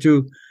going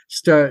to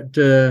start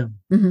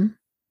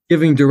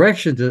giving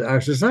direction to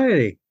our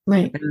society.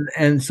 Right.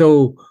 And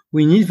so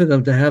we need for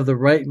them to have the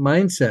right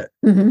mindset.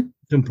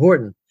 It's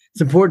important.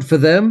 It's important for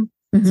them.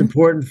 It's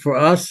important for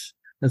us.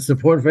 It's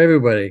important for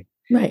everybody.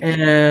 Right.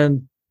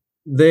 And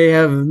they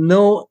have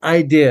no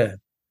idea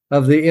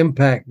of the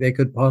impact they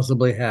could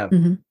possibly have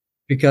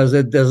because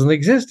it doesn't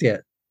exist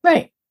yet.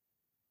 Right.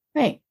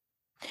 Right.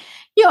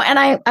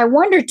 And I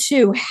wonder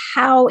too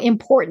how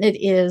important it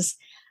is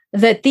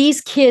that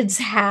these kids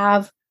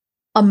have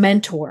a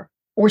mentor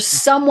or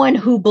someone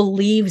who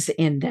believes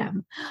in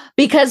them.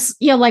 Because,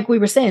 like we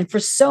were saying, for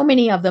so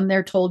many of them,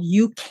 they're told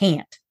you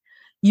can't,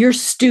 you're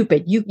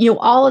stupid, you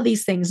all of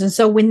these things. And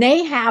so when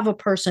they have a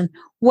person,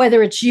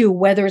 whether it's you,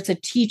 whether it's a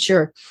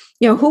teacher,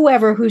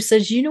 whoever who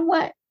says, you know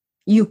what,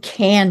 you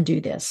can do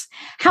this.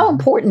 How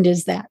important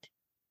is that?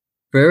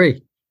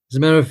 Very. As a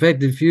matter of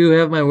fact, if you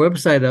have my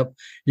website up,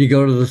 you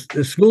go to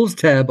the schools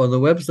tab on the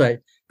website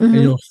and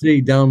you'll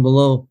see down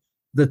below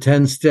the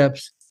 10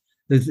 steps.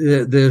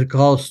 They're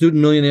called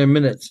Student Millionaire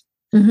Minutes.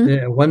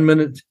 1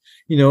 minute,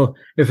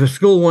 if a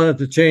school wanted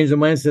to change the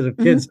mindset of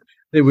kids,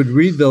 they would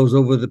read those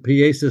over the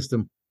PA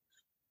system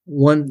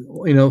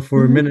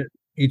for a minute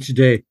each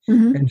day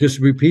and just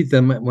repeat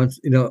them once,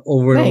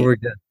 over and over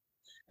again.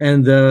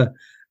 And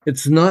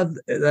it's not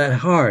that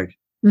hard.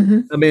 I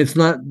mean, it's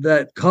not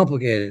that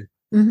complicated.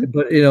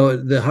 But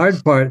the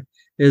hard part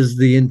is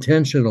the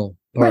intentional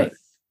part,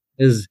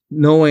 is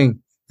knowing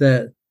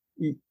that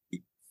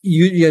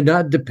you're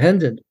not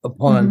dependent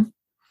upon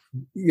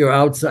your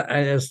outside,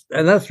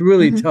 and that's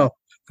really tough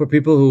for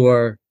people who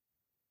are,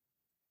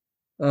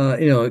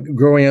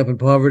 growing up in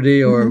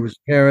poverty or whose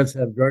parents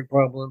have drug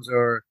problems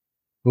or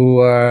who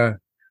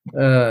are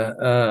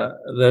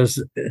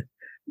there's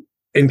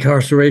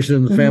incarceration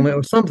in the family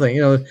or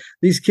something.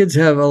 These kids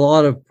have a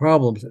lot of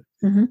problems.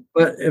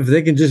 But if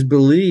they can just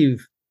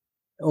believe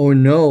or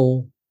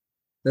know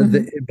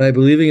that by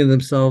believing in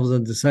themselves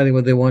and deciding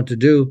what they want to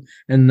do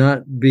and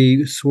not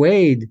be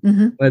swayed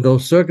by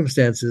those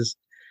circumstances,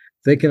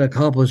 they can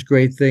accomplish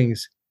great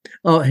things.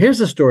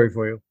 Here's a story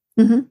for you.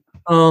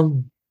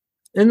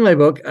 In my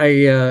book,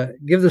 I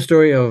give the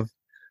story of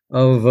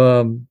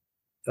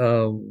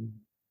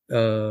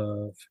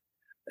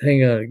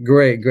hang on,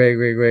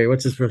 Gray.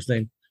 What's his first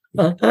name?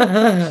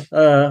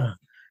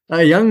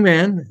 A young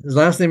man. His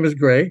last name is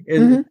Gray.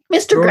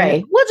 Mr.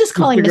 Gray. We'll just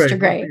call him Mr.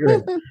 Gray.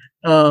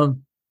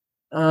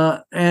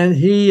 And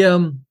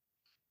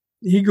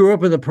he grew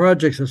up in the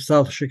projects of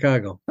South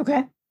Chicago.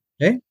 Okay.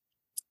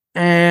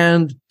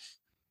 And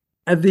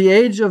at the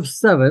age of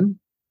seven,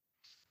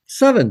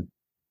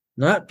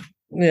 not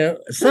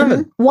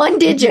 7. One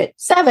digit,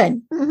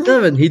 7.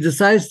 7. He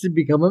decides to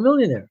become a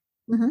millionaire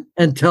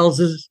and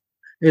tells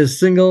his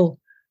single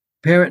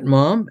parent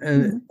mom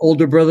and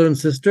older brother and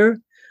sister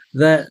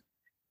that.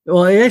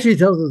 Well, he actually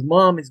tells his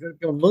mom he's going to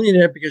become a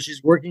millionaire because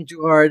she's working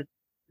too hard.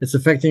 It's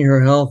affecting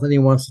her health, and he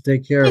wants to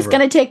take care of her. He's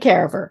going to take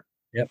care of her.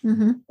 Yep.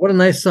 What a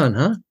nice son,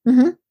 huh?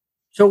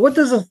 So what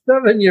does a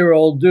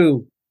 7-year-old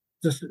do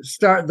to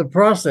start the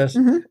process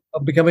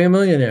of becoming a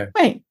millionaire?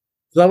 Right.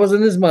 So that was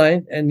in his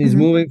mind, and he's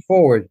moving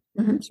forward.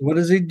 So what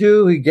does he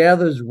do? He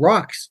gathers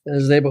rocks in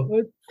his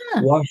neighborhood,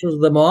 washes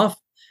them off,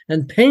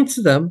 and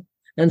paints them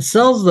and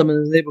sells them in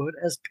his neighborhood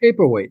as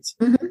paperweights.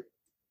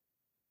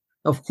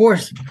 Of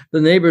course, the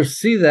neighbors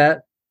see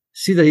that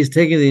he's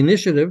taking the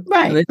initiative,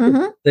 right?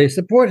 And they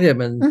support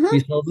him, and he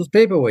sells his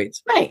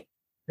paperweights. Right.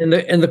 In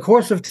the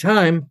course of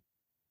time,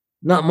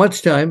 not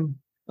much time,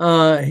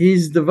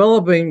 he's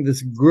developing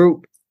this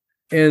group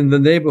in the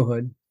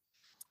neighborhood,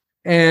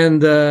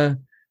 and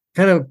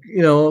kind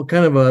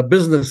of a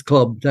business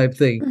club type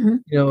thing,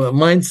 a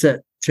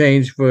mindset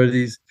change for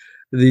these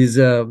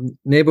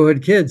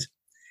neighborhood kids,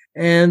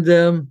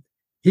 and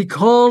he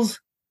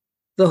calls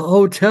the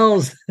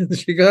hotels in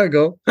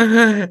Chicago.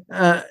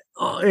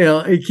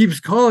 He keeps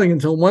calling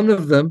until one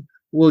of them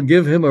will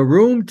give him a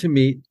room to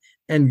meet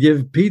and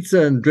give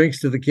pizza and drinks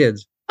to the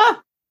kids.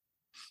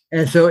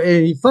 And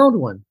he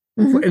found one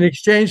in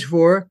exchange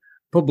for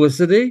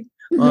publicity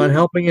on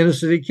helping inner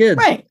city kids.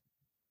 Right.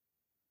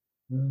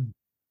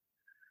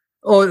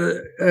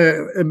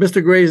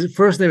 Mr. Gray's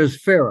first name is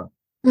Farah.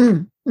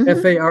 Farrah.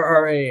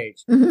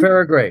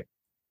 Farrah Gray.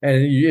 And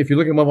if you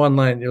look him up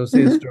online, you'll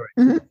see his story.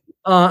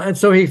 And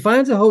so he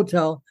finds a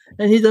hotel,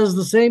 and he does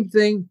the same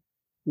thing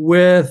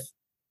with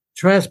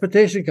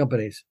transportation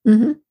companies,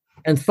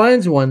 and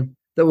finds one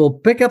that will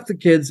pick up the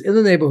kids in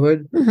the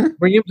neighborhood,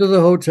 bring them to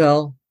the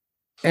hotel,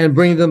 and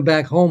bring them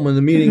back home when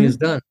the meeting is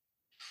done.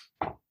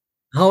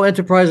 How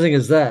enterprising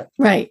is that?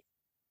 Right.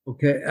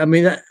 Okay. I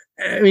mean,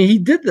 he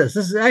did this.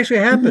 This actually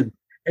happened.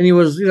 And he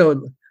was,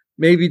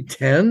 maybe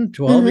 10,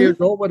 12 years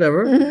old,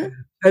 whatever.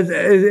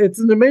 It's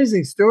an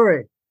amazing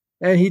story.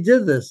 And he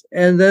did this.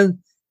 And then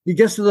he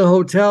gets to the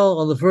hotel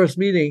on the first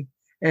meeting,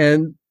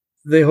 and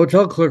the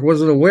hotel clerk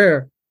wasn't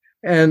aware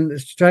and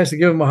tries to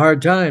give him a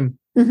hard time.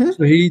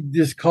 So he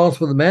just calls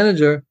for the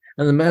manager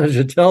And the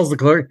manager tells the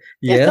clerk,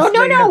 yes.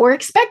 No, we're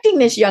expecting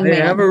this young man.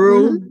 They have a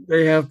room,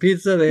 they have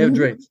pizza, they have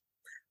drinks.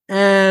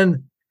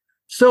 And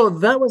so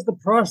that was the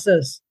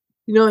process.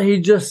 He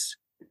just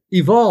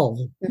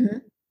evolved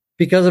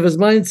because of his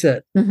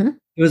mindset.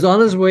 He was on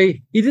his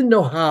way. He didn't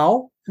know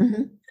how. He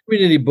didn't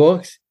read any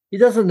books. He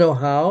doesn't know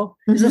how.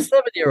 He's a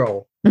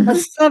 7-year-old. A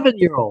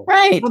 7-year-old.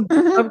 Right.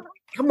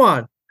 Come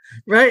on.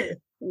 Right.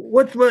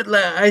 What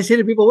I say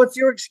to people, what's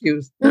your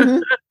excuse?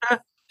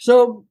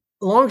 So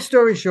long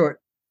story short,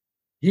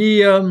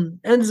 he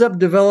ends up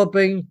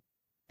developing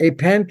a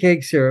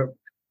pancake syrup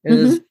in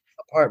his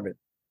apartment.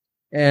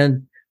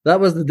 And that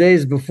was the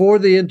days before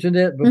the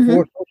internet,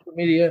 before social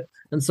media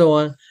and so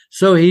on.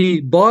 So he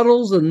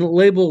bottles and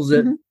labels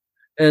it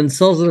and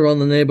sells it around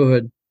the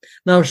neighborhood.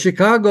 Now,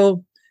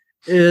 Chicago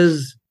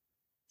is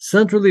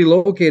centrally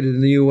located in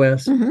the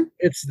U.S.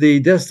 It's the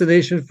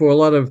destination for a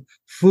lot of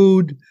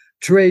food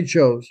trade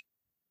shows.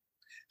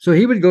 So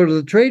he would go to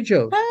the trade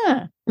shows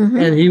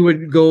and he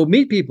would go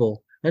meet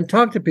people and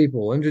talk to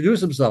people, introduce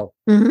himself.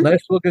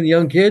 Nice looking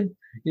young kid,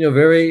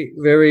 very,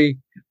 very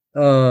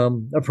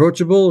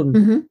approachable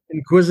and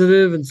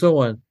inquisitive and so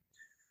on.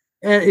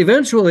 And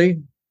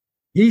eventually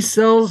he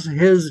sells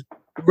his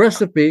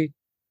recipe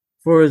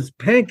for his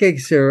pancake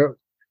syrup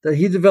that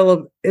he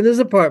developed in his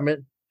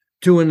apartment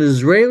to an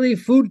Israeli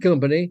food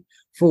company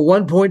for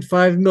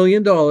 $1.5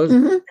 million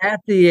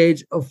at the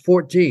age of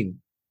 14.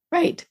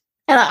 Right.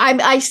 And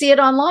I see it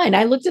online.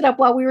 I looked it up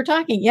while we were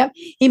talking. Yep.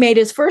 He made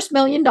his first $1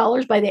 million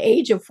by the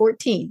age of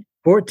 14.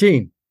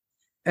 14.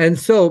 And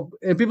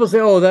people say,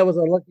 oh, that was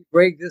a lucky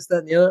break, this, that,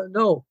 and the other.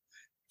 No.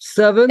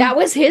 7. That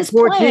was his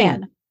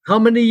plan. How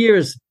many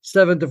years?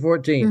 7 to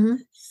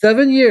 14.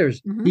 7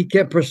 years he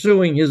kept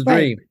pursuing his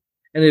dream.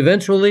 And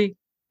eventually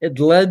it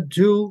led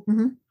to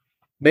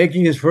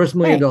making his first $1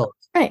 million.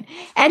 Right.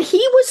 And he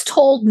was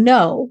told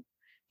no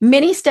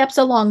many steps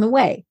along the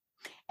way.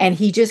 And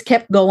he just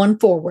kept going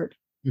forward.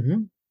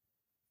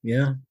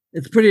 Yeah.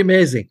 It's pretty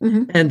amazing.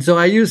 And so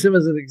I use him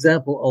as an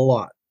example a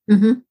lot.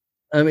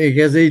 I mean,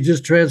 because he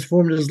just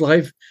transformed his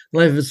life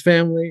of his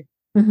family,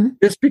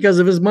 just because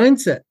of his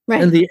mindset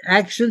and the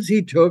actions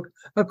he took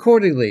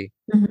accordingly,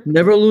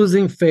 never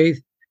losing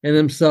faith in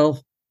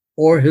himself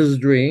or his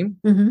dream,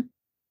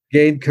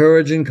 gained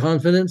courage and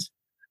confidence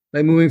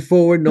by moving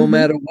forward no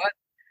matter what,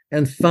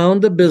 and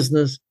found a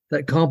business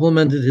that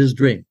complemented his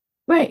dream.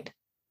 Right.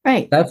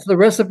 That's the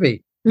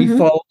recipe. He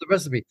followed the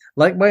recipe.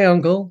 Like my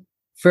uncle,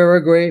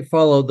 Farrah Gray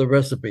followed the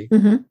recipe.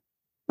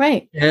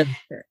 Right. And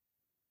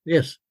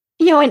yes.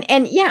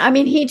 And yeah, I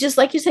mean, he just,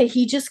 like you say,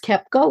 he just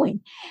kept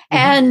going.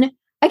 And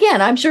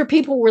again, I'm sure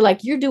people were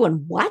like, you're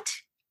doing what?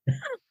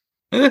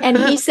 And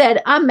he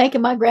said, I'm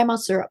making my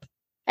grandma's syrup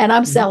and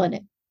I'm selling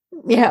it,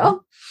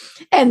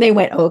 and they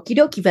went, okie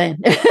dokie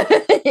then.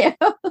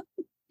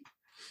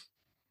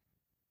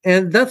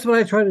 And that's what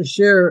I try to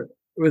share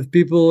with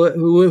people,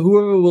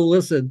 whoever will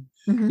listen.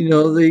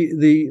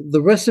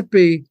 The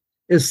recipe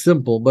is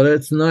simple, but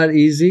it's not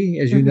easy,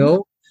 as you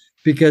know,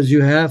 because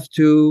you have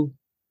to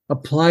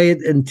apply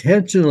it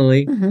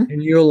intentionally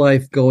in your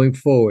life going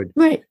forward.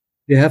 Right.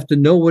 You have to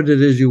know what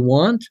it is you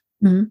want.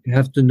 You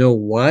have to know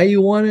why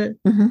you want it.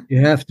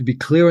 You have to be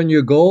clear on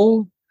your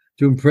goal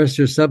to impress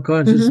your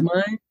subconscious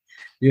mind.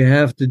 You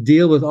have to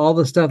deal with all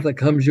the stuff that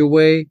comes your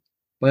way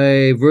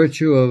by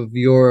virtue of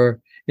your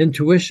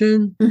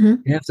intuition.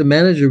 You have to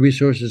manage your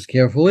resources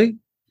carefully.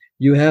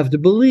 You have to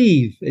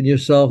believe in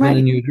yourself and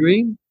in your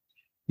dream.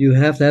 You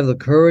have to have the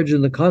courage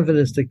and the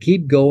confidence to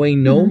keep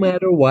going no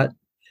matter what.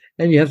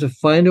 And you have to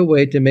find a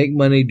way to make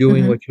money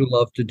doing what you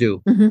love to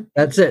do.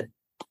 That's it.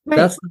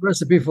 That's the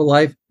recipe for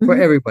life for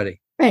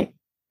everybody. Right.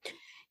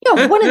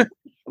 One of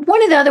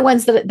the other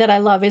ones that I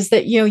love is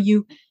that,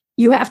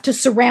 you have to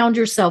surround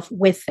yourself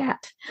with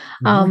that.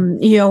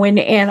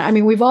 And I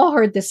mean, we've all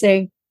heard the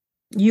saying,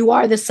 you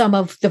are the sum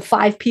of the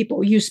 5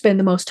 people you spend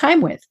the most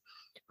time with.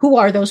 Who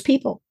are those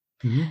people?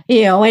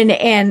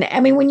 And I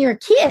mean, when you're a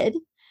kid,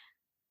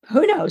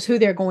 who knows who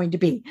they're going to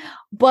be,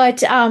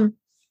 but,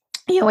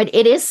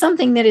 it is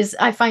something that is,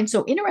 I find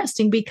so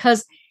interesting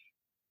because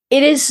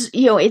it is,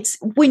 it's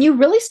when you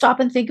really stop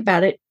and think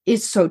about it,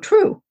 it's so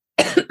true.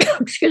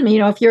 Excuse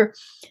me. If you're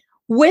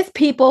with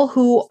people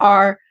who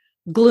are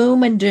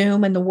gloom and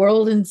doom and the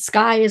world and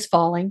sky is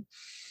falling,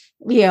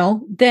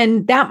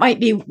 then that might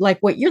be like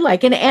what you're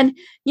like. And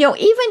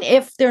even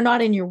if they're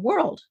not in your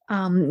world,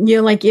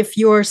 like if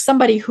you're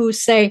somebody who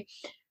say,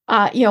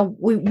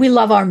 we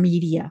love our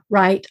media,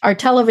 right? Our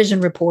television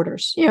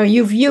reporters,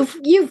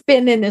 you've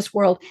been in this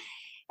world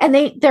and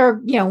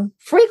they're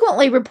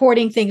frequently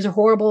reporting things are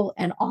horrible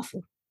and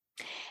awful.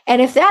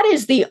 And if that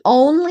is the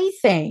only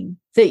thing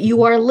that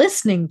you are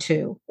listening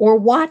to or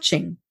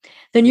watching,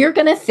 then you're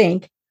going to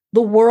think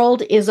the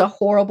world is a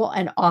horrible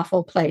and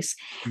awful place.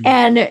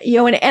 And,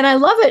 and I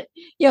love it,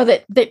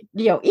 that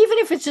even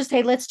if it's just,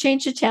 hey, let's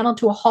change the channel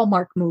to a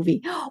Hallmark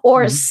movie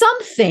or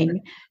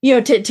something,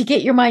 to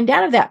get your mind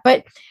out of that.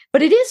 But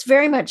it is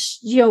very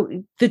much,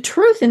 the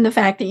truth in the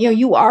fact that,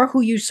 you are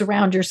who you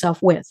surround yourself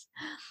with.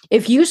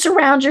 If you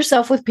surround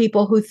yourself with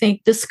people who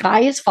think the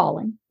sky is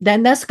falling,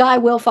 then the sky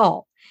will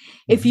fall.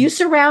 If you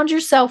surround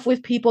yourself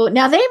with people,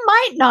 now they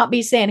might not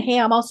be saying, hey,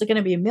 I'm also going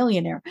to be a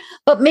millionaire,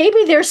 but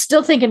maybe they're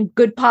still thinking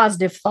good,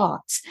 positive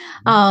thoughts.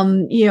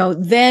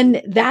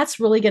 Then that's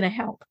really going to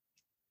help.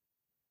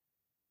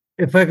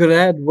 If I could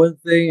add one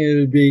thing, it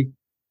would be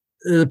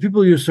the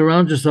people you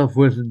surround yourself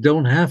with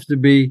don't have to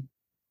be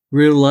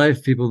real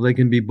life people. They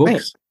can be books.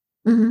 Right.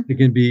 Mm-hmm. They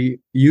can be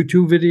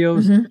YouTube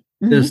videos.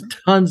 Mm-hmm. There's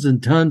tons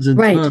and tons and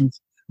tons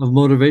of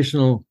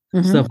motivational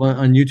stuff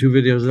on YouTube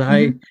videos.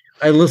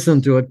 I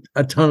listen to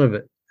a ton of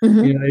it.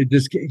 Mm-hmm. It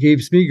just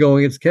keeps me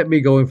going. It's kept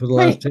me going for the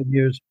last 10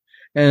 years.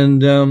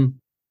 And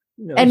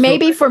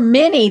maybe for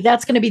many,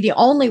 that's going to be the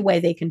only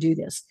way they can do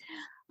this.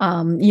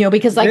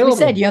 Because like we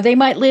said, they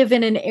might live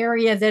in an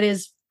area that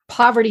is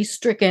poverty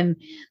stricken,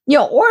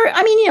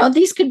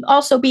 these could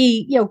also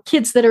be,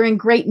 kids that are in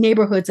great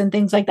neighborhoods and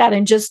things like that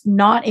and just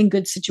not in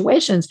good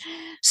situations.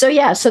 So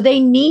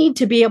they need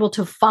to be able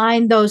to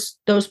find those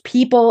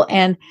people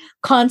and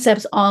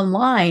concepts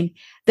online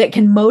that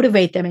can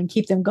motivate them and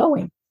keep them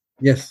going.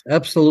 Yes,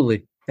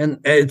 absolutely. And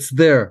it's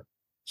there.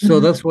 So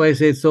that's why I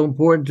say it's so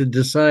important to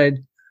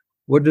decide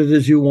what it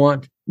is you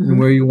want and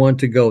where you want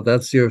to go.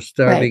 That's your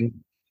starting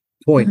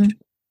point.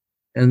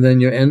 And then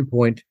your end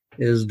point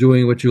is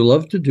doing what you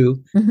love to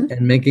do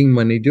and making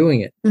money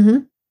doing it.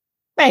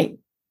 Right.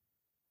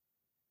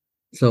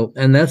 So,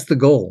 and that's the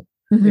goal,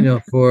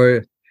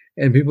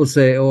 and people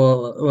say,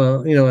 that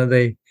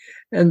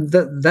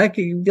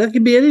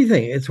can be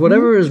anything. It's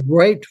whatever is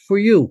right for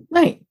you.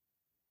 Right.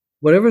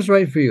 Whatever's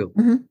right for you.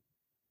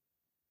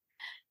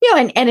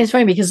 And it's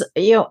funny because,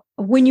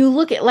 when you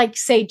look at, like,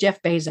 say,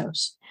 Jeff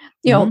Bezos,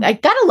 I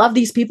gotta love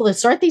these people that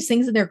start these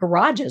things in their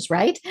garages,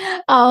 right?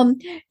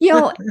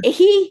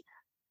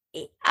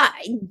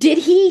 Did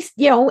he,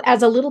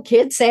 as a little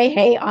kid say,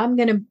 hey, I'm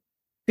going to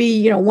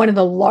be, one of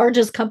the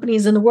largest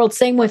companies in the world?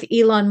 Same with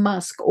Elon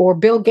Musk or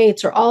Bill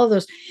Gates or all of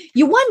those.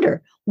 You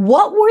wonder,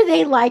 what were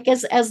they like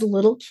as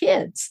little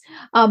kids?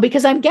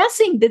 Because I'm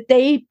guessing that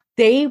they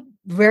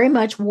very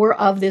much were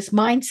of this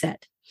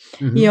mindset.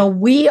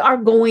 We are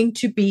going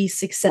to be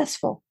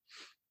successful.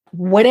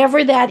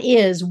 Whatever that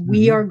is,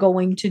 we are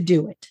going to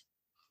do it.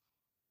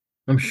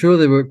 I'm sure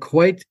they were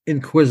quite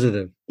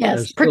inquisitive.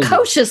 Yes,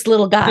 precocious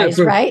little guys,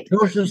 right?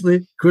 Precociously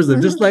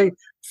inquisitive, just like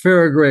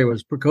Farrah Gray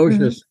was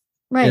precocious,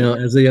 right?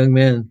 As a young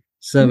man,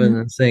 7,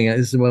 and saying,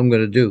 "This is what I'm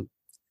going to do."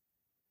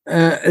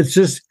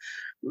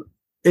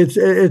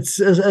 It's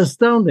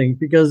astounding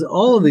because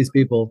all of these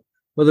people,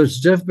 whether it's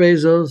Jeff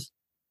Bezos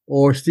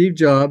or Steve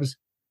Jobs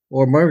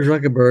or Mark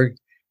Zuckerberg,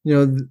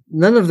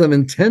 none of them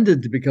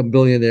intended to become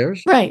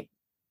billionaires. Right.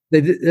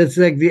 It's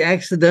like the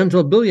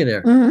accidental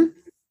billionaire.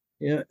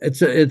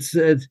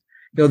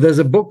 There's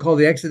a book called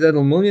The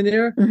Accidental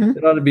Millionaire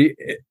that ought to be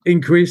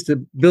increased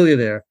to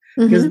billionaire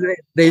because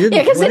they didn't.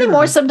 Yeah, because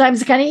anymore sometimes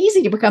it's kind of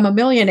easy to become a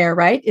millionaire,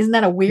 right? Isn't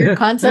that a weird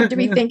concept to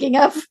be thinking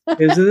of?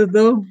 Isn't it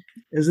though?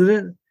 Isn't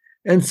it?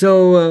 And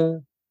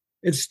so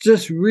it's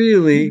just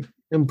really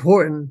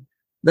important.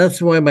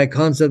 That's why my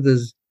concept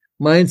is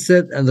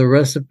mindset and the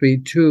recipe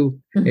to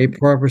a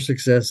proper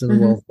success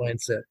and wealth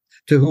mindset.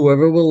 To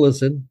whoever will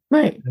listen,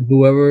 right, and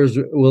whoever is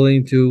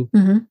willing to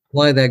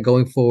apply that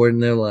going forward in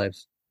their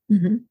lives.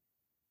 And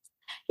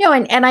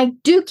I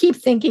do keep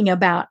thinking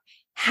about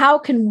how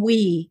can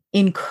we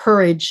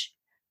encourage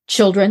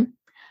children,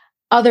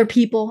 other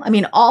people. I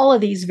mean, all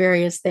of these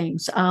various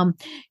things. And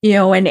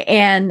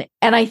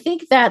I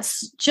think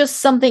that's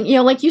just something.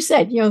 Like you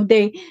said,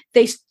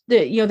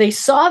 they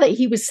saw that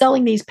he was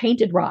selling these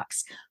painted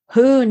rocks.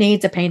 Who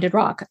needs a painted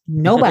rock?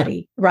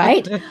 Nobody,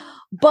 right?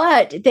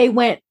 But they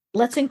went,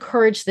 let's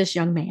encourage this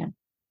young man,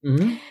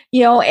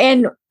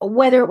 and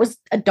whether it was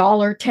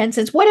 $1, 10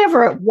 cents,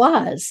 whatever it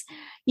was,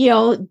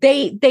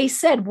 they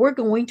said, we're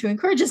going to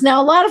encourage this.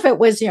 Now, a lot of it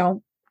was,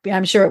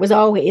 I'm sure it was,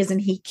 oh, isn't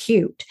he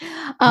cute?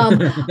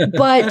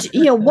 But,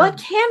 what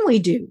can we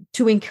do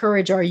to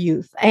encourage our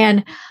youth?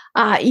 And,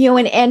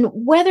 and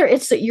whether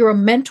it's that you're a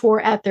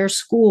mentor at their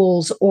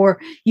schools or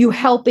you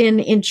help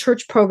in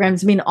church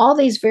programs, I mean, all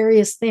these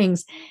various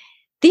things,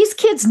 these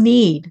kids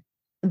need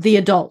the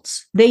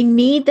adults. They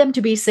need them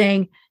to be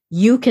saying,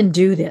 you can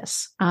do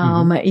this.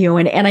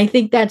 And I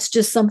think that's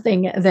just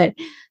something that,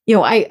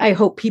 I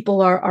hope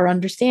people are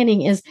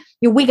understanding is,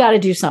 we got to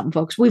do something,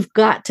 folks. We've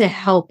got to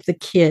help the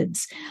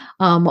kids,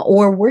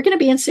 or we're going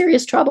to be in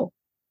serious trouble.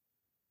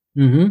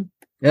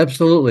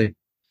 Absolutely.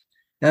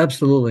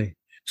 Absolutely.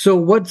 So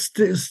what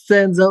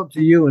stands out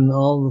to you in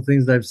all the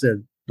things I've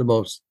said the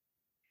most?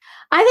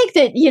 I think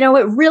that,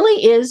 it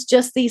really is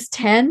just these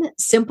 10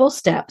 simple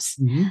steps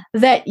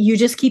that you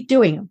just keep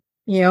doing them.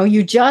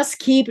 You just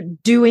keep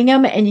doing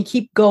them and you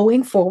keep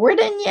going forward.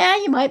 And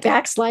you might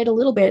backslide a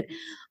little bit,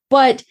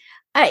 but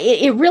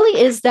it really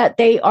is that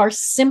they are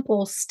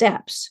simple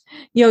steps.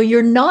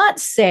 You're not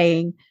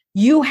saying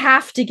you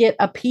have to get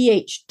a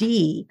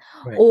PhD,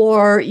 right,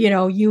 or,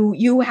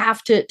 you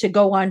have to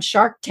go on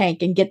Shark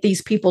Tank and get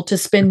these people to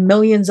spend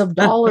millions of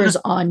dollars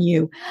on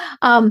you.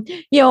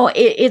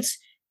 It's,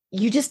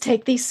 you just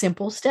take these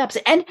simple steps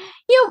and,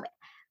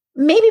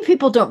 maybe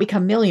people don't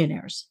become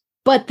millionaires,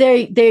 but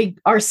they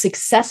are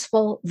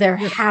successful. They're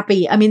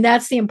happy. I mean,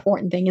 that's the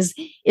important thing is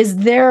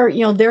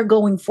they're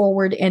going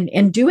forward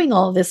and doing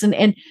all of this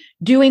and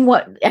doing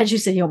what, as you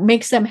said,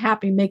 makes them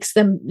happy, makes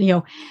them,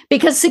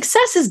 because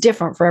success is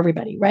different for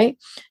everybody, right?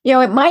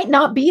 It might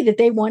not be that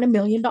they won $1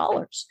 million,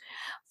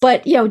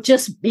 but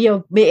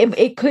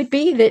it could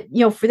be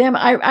that, for them,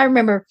 I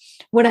remember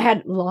when I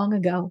had long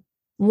ago,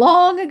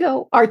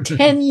 our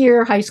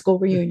 10-year high school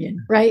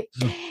reunion, right?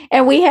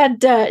 And we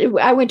had,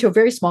 I went to a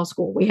very small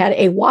school. We had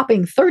a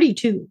whopping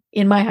 32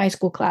 in my high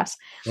school class.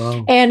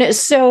 Wow. And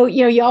so,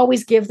 you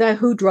always give the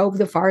who drove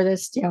the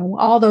farthest,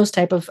 all those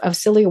type of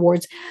silly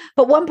awards.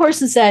 But one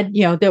person said,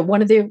 that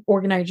one of the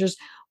organizers,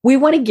 we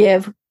want to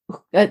give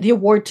the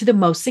award to the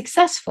most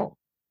successful.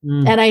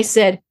 And I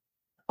said,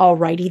 all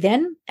righty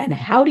then. And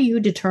how do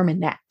you determine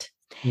that?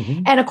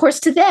 And of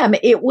course, to them,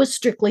 it was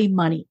strictly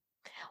money.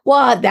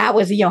 Well, that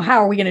was,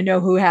 how are we going to know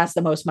who has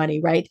the most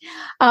money, right?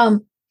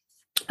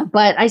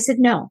 But I said,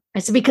 no. I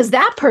said, because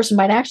that person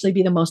might actually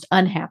be the most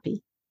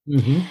unhappy.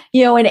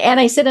 And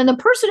I said, and the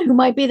person who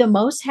might be the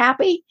most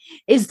happy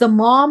is the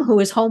mom who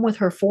is home with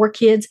her 4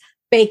 kids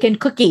baking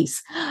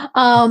cookies.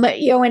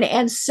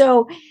 And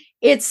so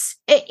it's,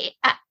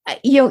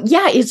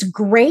 it's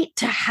great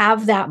to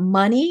have that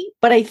money,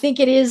 but I think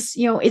it is,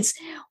 it's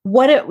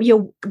what do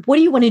you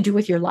want to do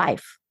with your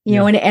life?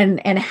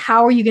 And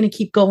how are you going to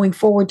keep going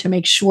forward to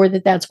make sure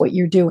that that's what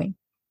you're doing?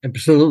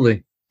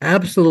 Absolutely.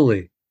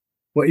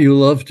 What you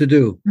love to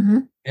do.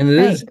 And it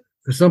is,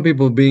 for some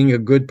people, being a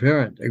good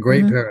parent, a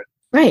great parent.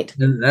 Right.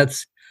 And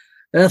that's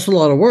a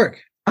lot of work.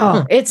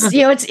 Oh, it's,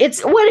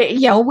 it's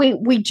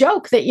what, we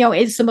joke that,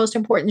 it's the most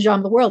important job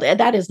in the world. And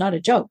that is not a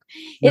joke.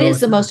 It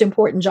is the most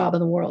important job in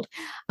the world.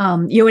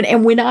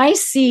 And when I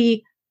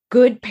see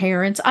good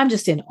parents, I'm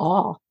just in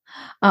awe.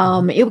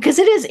 Because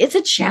it's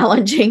a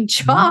challenging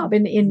job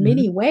in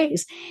many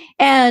ways.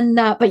 And,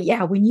 but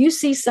yeah, when you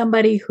see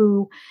somebody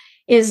who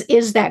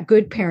is that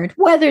good parent,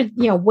 whether,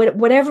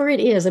 whatever it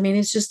is, I mean,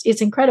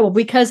 it's incredible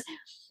because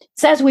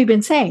as we've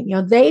been saying,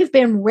 they've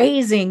been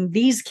raising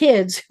these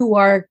kids who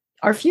are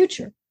our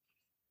future.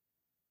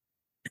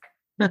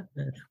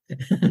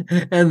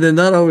 And they're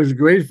not always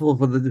grateful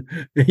for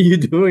you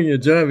doing your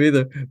job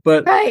either.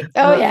 But right.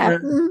 Oh yeah.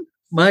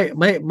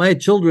 My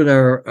children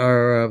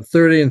are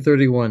 30 and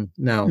 31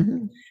 now,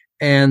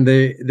 and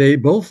they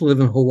both live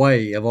in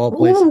Hawaii, of all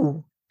places.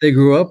 Ooh. They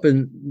grew up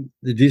in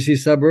the DC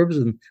suburbs,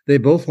 and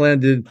both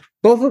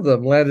of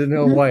them landed in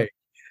Hawaii,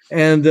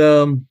 and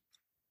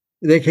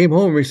they came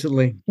home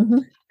recently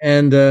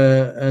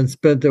and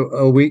spent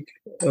a week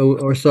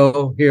or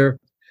so here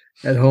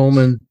at home,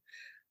 and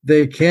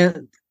they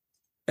can't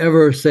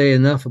ever say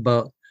enough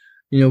about,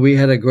 we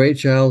had a great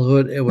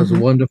childhood. It was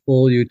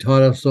wonderful. You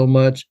taught us so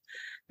much.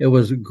 It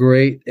was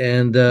great.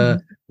 And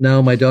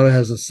now my daughter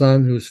has a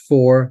son who's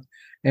 4,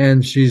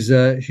 and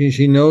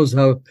she knows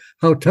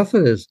how tough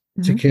it is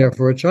to care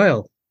for a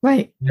child.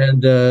 Right.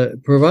 And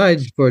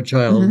provide for a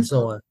child and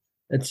so on.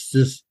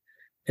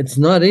 It's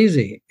not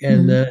easy.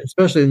 And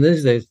especially in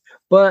these days.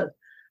 But,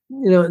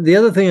 the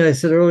other thing I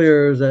said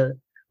earlier is that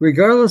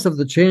regardless of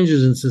the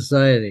changes in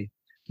society,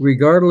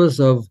 regardless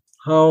of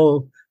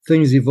how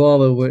things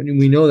evolve, and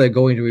we know they're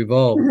going to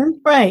evolve.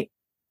 Right.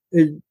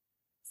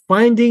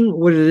 Finding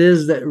what it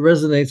is that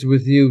resonates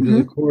with you to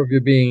the core of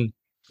your being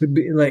could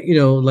be like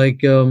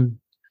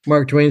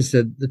Mark Twain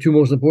said, the 2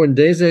 most important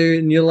days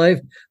in your life,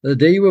 the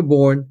day you were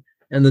born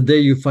and the day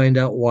you find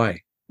out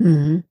why.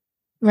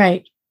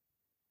 Right.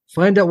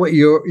 Find out what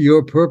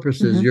your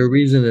purpose is, your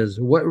reason is,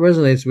 what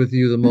resonates with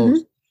you the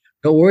most.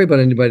 Don't worry about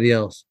anybody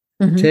else.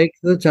 Take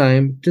the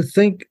time to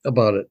think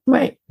about it.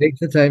 Right. Take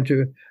the time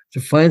to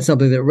find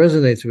something that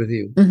resonates with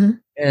you.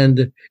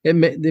 And they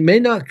may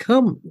not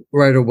come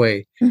right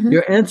away.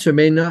 Your answer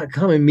may not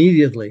come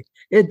immediately.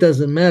 It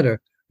doesn't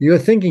matter. You're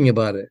thinking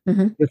about it.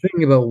 You're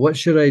thinking about what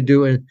should I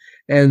do, and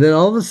then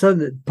all of a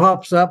sudden it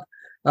pops up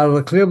out of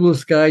a clear blue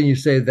sky, and you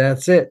say,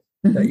 "That's it."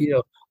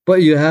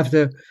 But you have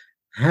to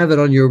have it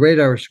on your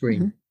radar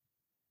screen.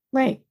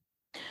 Right.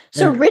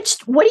 So, Rich,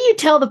 what do you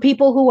tell the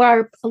people who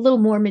are a little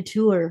more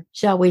mature,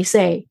 shall we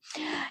say?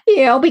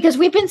 Because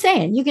we've been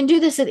saying you can do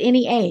this at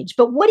any age,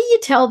 but what do you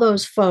tell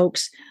those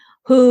folks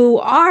who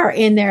are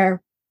in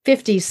their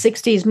 50s,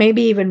 60s,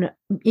 maybe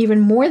even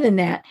more than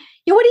that?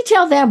 What do you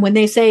tell them when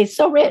they say,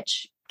 "So,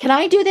 Rich, can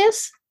I do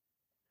this?"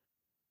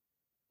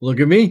 Look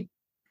at me.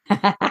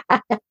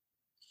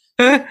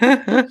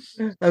 I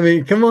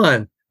mean, come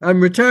on. I'm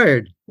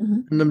retired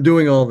and I'm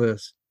doing all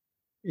this.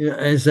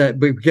 Is that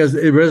because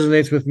it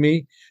resonates with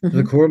me to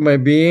the core of my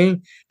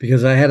being,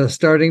 because I had a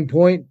starting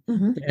point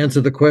to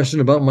answer the question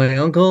about my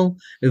uncle.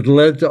 It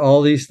led to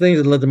all these things.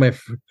 It led to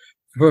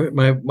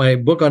my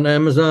book on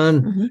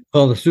Amazon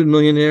called The Student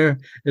Millionaire.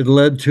 It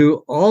led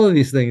to all of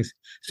these things,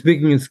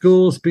 speaking in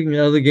schools, speaking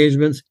at other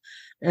engagements.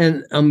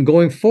 And I'm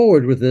going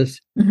forward with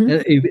this,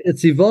 and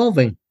it's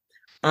evolving.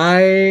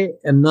 I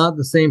am not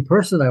the same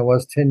person I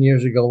was 10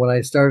 years ago when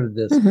I started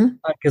this,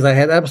 because I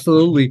had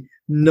absolutely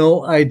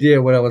no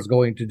idea what I was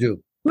going to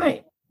do.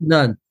 Right.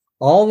 None.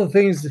 All the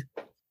things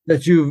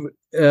that you've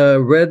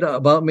read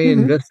about me,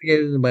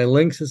 investigated my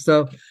links and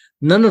stuff,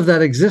 none of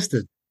that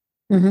existed.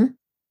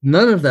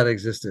 None of that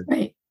existed.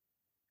 Right.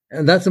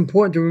 And that's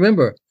important to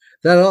remember.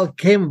 That all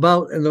came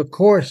about in the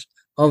course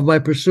of my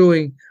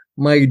pursuing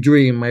my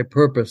dream, my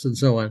purpose, and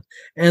so on.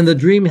 And the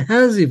dream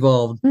has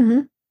evolved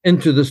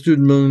into the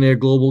Student Millionaire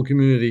Global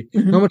Community.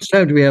 How much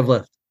time do we have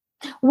left?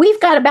 We've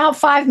got about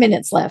 5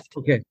 minutes left.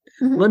 Okay.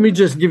 Let me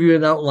just give you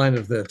an outline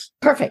of this.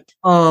 Perfect.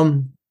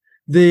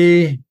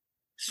 The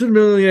Student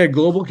Millionaire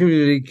Global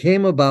Community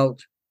came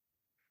about.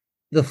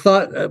 The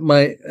thought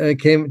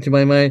came to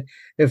my mind: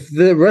 if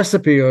the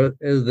recipe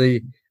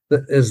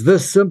is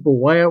this simple,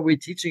 why aren't we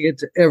teaching it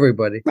to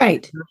everybody?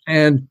 Right.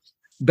 And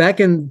back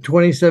in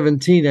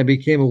 2017, I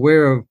became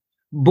aware of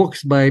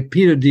books by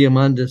Peter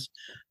Diamandis.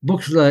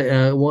 Books like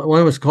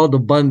one was called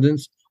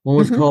Abundance, one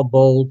was called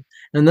Bold,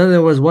 and then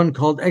there was one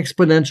called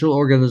Exponential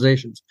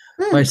Organizations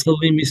by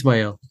Salim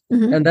Ismail.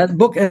 And that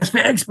book,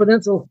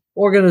 Exponential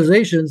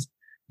Organizations,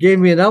 gave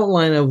me an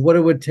outline of what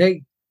it would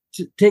take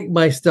to take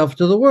my stuff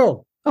to the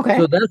world. Okay.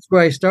 So that's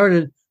where I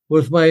started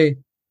with my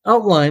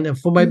outline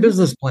for my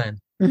business plan.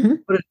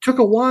 But it took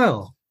a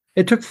while.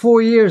 It took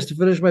 4 years to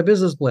finish my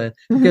business plan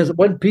because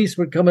one piece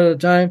would come at a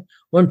time.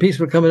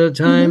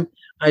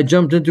 I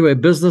jumped into a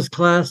business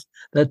class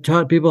that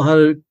taught people how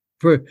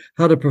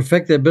to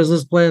perfect their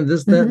business plan,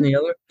 this, that, and the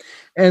other.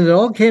 And it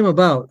all came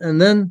about. And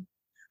then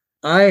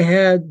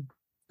I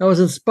was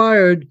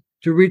inspired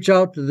to reach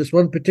out to this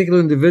one particular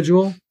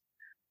individual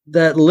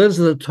that lives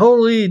in a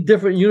totally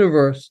different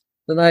universe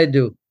than I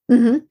do.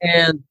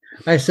 And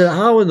I said,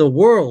 how in the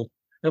world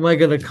am I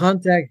going to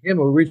contact him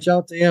or reach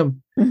out to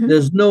him?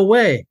 There's no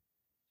way.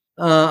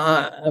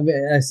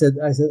 I said,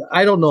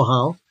 I don't know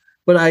how,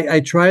 but I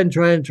tried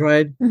and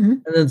tried.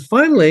 And then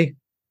finally,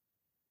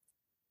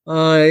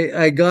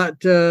 I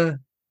got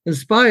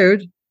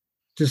inspired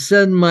to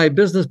send my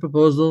business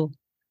proposal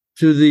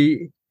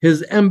to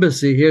his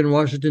embassy here in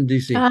Washington,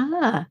 D.C.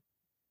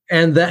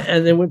 And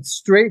it went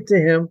straight to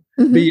him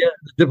via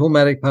the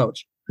diplomatic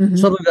pouch.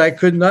 Something that I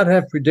could not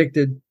have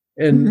predicted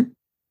at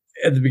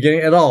the beginning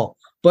at all.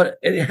 But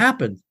it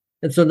happened.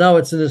 And so now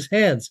it's in his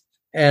hands.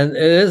 And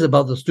it is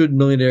about the Student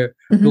Millionaire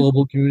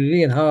Global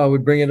Community and how I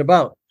would bring it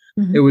about.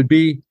 It would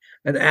be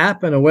an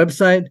app and a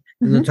website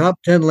in the top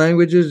 10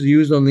 languages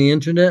used on the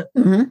internet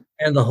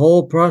and the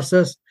whole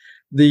process.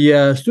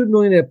 The Student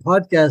Millionaire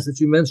podcast that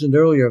you mentioned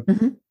earlier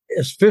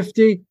is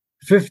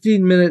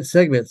 15-minute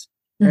segments.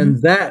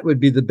 And that would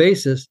be the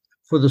basis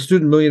for the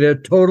Student Millionaire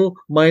Total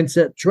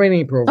Mindset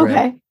Training Program.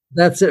 Okay.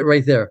 That's it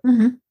right there.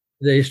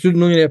 The Student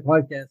Millionaire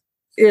podcast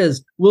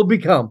will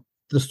become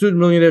the Student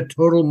Millionaire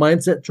Total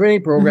Mindset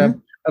Training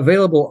Program,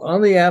 available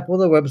on the app or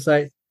the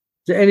website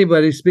to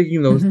anybody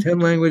speaking those 10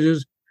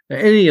 languages,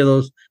 any of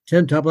those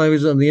 10 top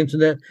languages on the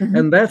internet.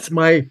 And that's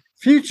my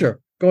future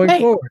going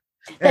forward.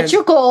 That's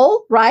your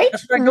goal, right?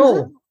 That's my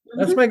goal.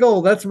 That's my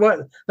goal. That's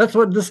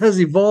what this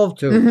has evolved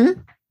to.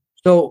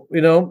 So,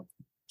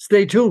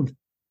 stay tuned.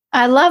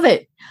 I love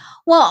it.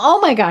 Well,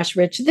 oh my gosh,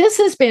 Rich, this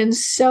has been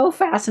so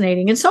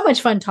fascinating and so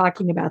much fun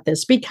talking about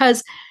this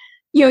because,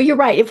 you're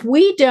right. If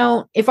we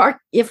don't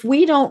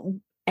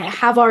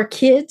have our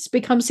kids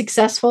become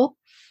successful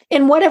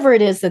in whatever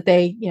it is that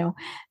they,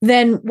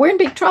 then we're in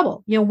big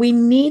trouble. We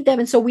need them.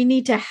 And so we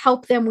need to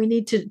help them. We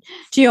need to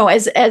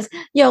as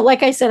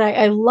like I said,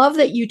 I love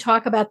that you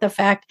talk about the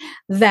fact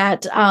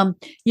that,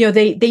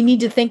 they need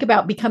to think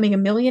about becoming a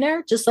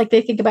millionaire, just like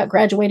they think about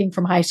graduating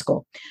from high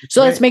school.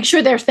 So let's make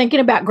sure they're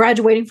thinking about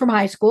graduating from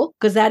high school,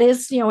 because that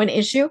is, an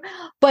issue.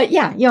 But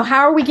how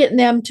are we getting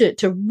them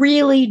to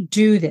really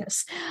do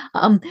this?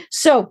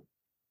 So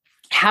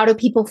how do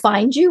people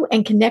find you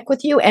and connect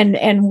with you?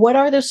 And what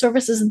are the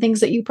services and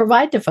things that you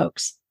provide to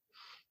folks?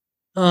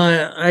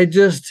 I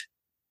just,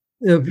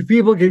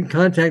 people can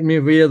contact me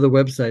via the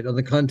website on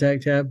the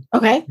contact tab.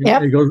 Okay.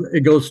 Yeah.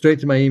 It goes straight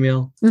to my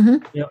email.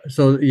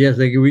 So yes,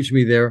 they can reach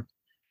me there.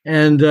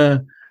 And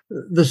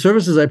the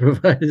services I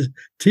provide is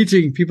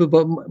teaching people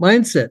about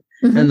mindset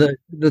and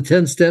the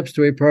 10 steps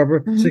to a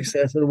proper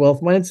success and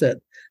wealth mindset.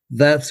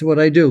 That's what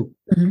I do.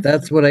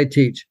 That's what I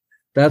teach.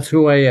 That's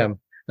who I am.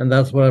 And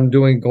that's what I'm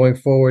doing going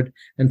forward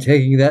and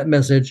taking that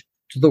message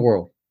to the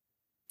world.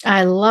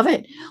 I love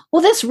it.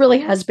 Well, this really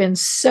has been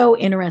so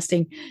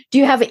interesting. Do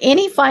you have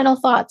any final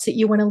thoughts that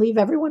you want to leave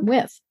everyone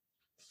with?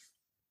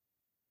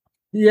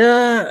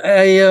 Yeah,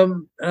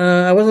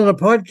 I was on a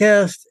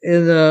podcast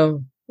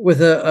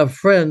with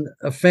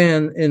a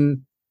fan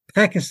in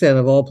Pakistan,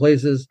 of all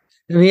places,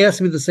 and he asked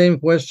me the same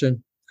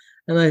question.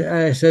 And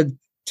I said,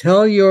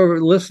 tell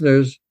your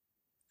listeners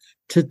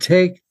to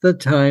take the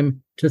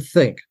time to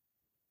think.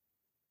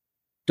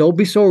 Don't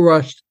be so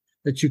rushed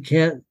that you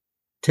can't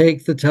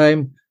take the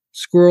time,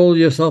 squirrel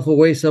yourself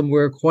away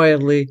somewhere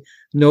quietly,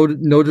 no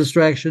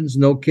distractions,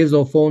 no kids,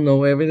 no phone,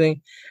 no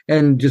everything,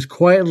 and just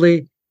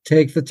quietly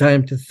take the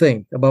time to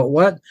think about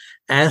what.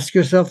 Ask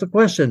yourself the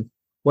question,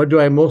 what do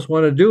I most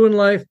want to do in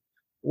life?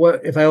 What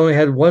if I only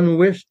had one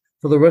wish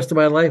for the rest of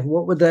my life?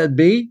 What would that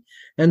be?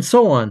 And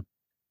so on.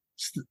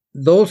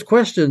 Those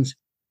questions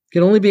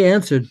can only be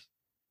answered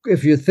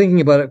if you're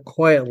thinking about it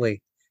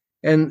quietly.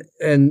 and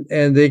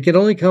they can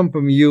only come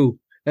from you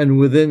and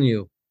within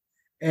you.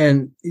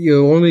 And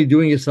you're only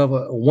doing yourself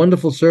a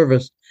wonderful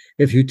service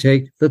if you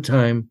take the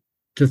time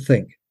to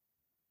think.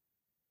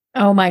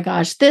 Oh my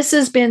gosh, this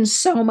has been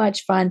so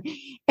much fun.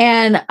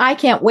 And I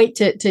can't wait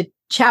to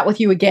chat with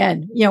you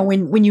again,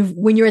 when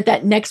you're at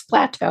that next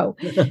plateau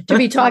to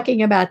be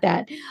talking about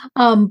that.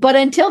 But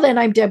until then,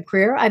 I'm Deb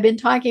Creer. I've been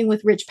talking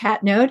with Rich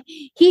Patenaude.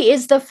 He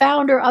is the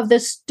founder of the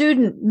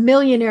Student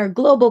Millionaire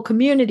Global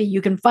Community.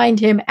 You can find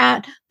him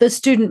at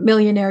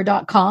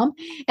thestudentmillionaire.com.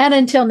 And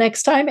until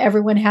next time,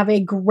 everyone have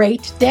a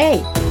great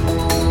day.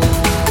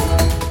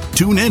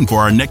 Tune in for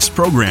our next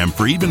program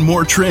for even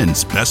more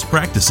trends, best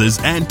practices,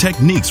 and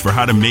techniques for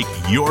how to make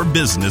your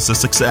business a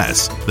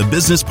success. The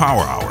Business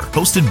Power Hour,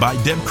 hosted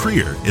by Deb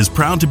Creer, is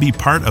proud to be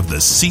part of the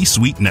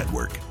C-Suite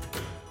Network.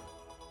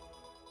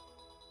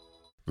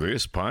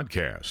 This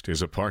podcast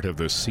is a part of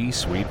the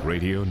C-Suite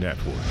Radio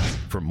Network.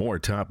 For more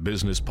top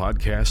business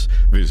podcasts,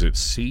 visit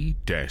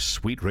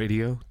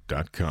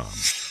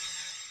c-suiteradio.com.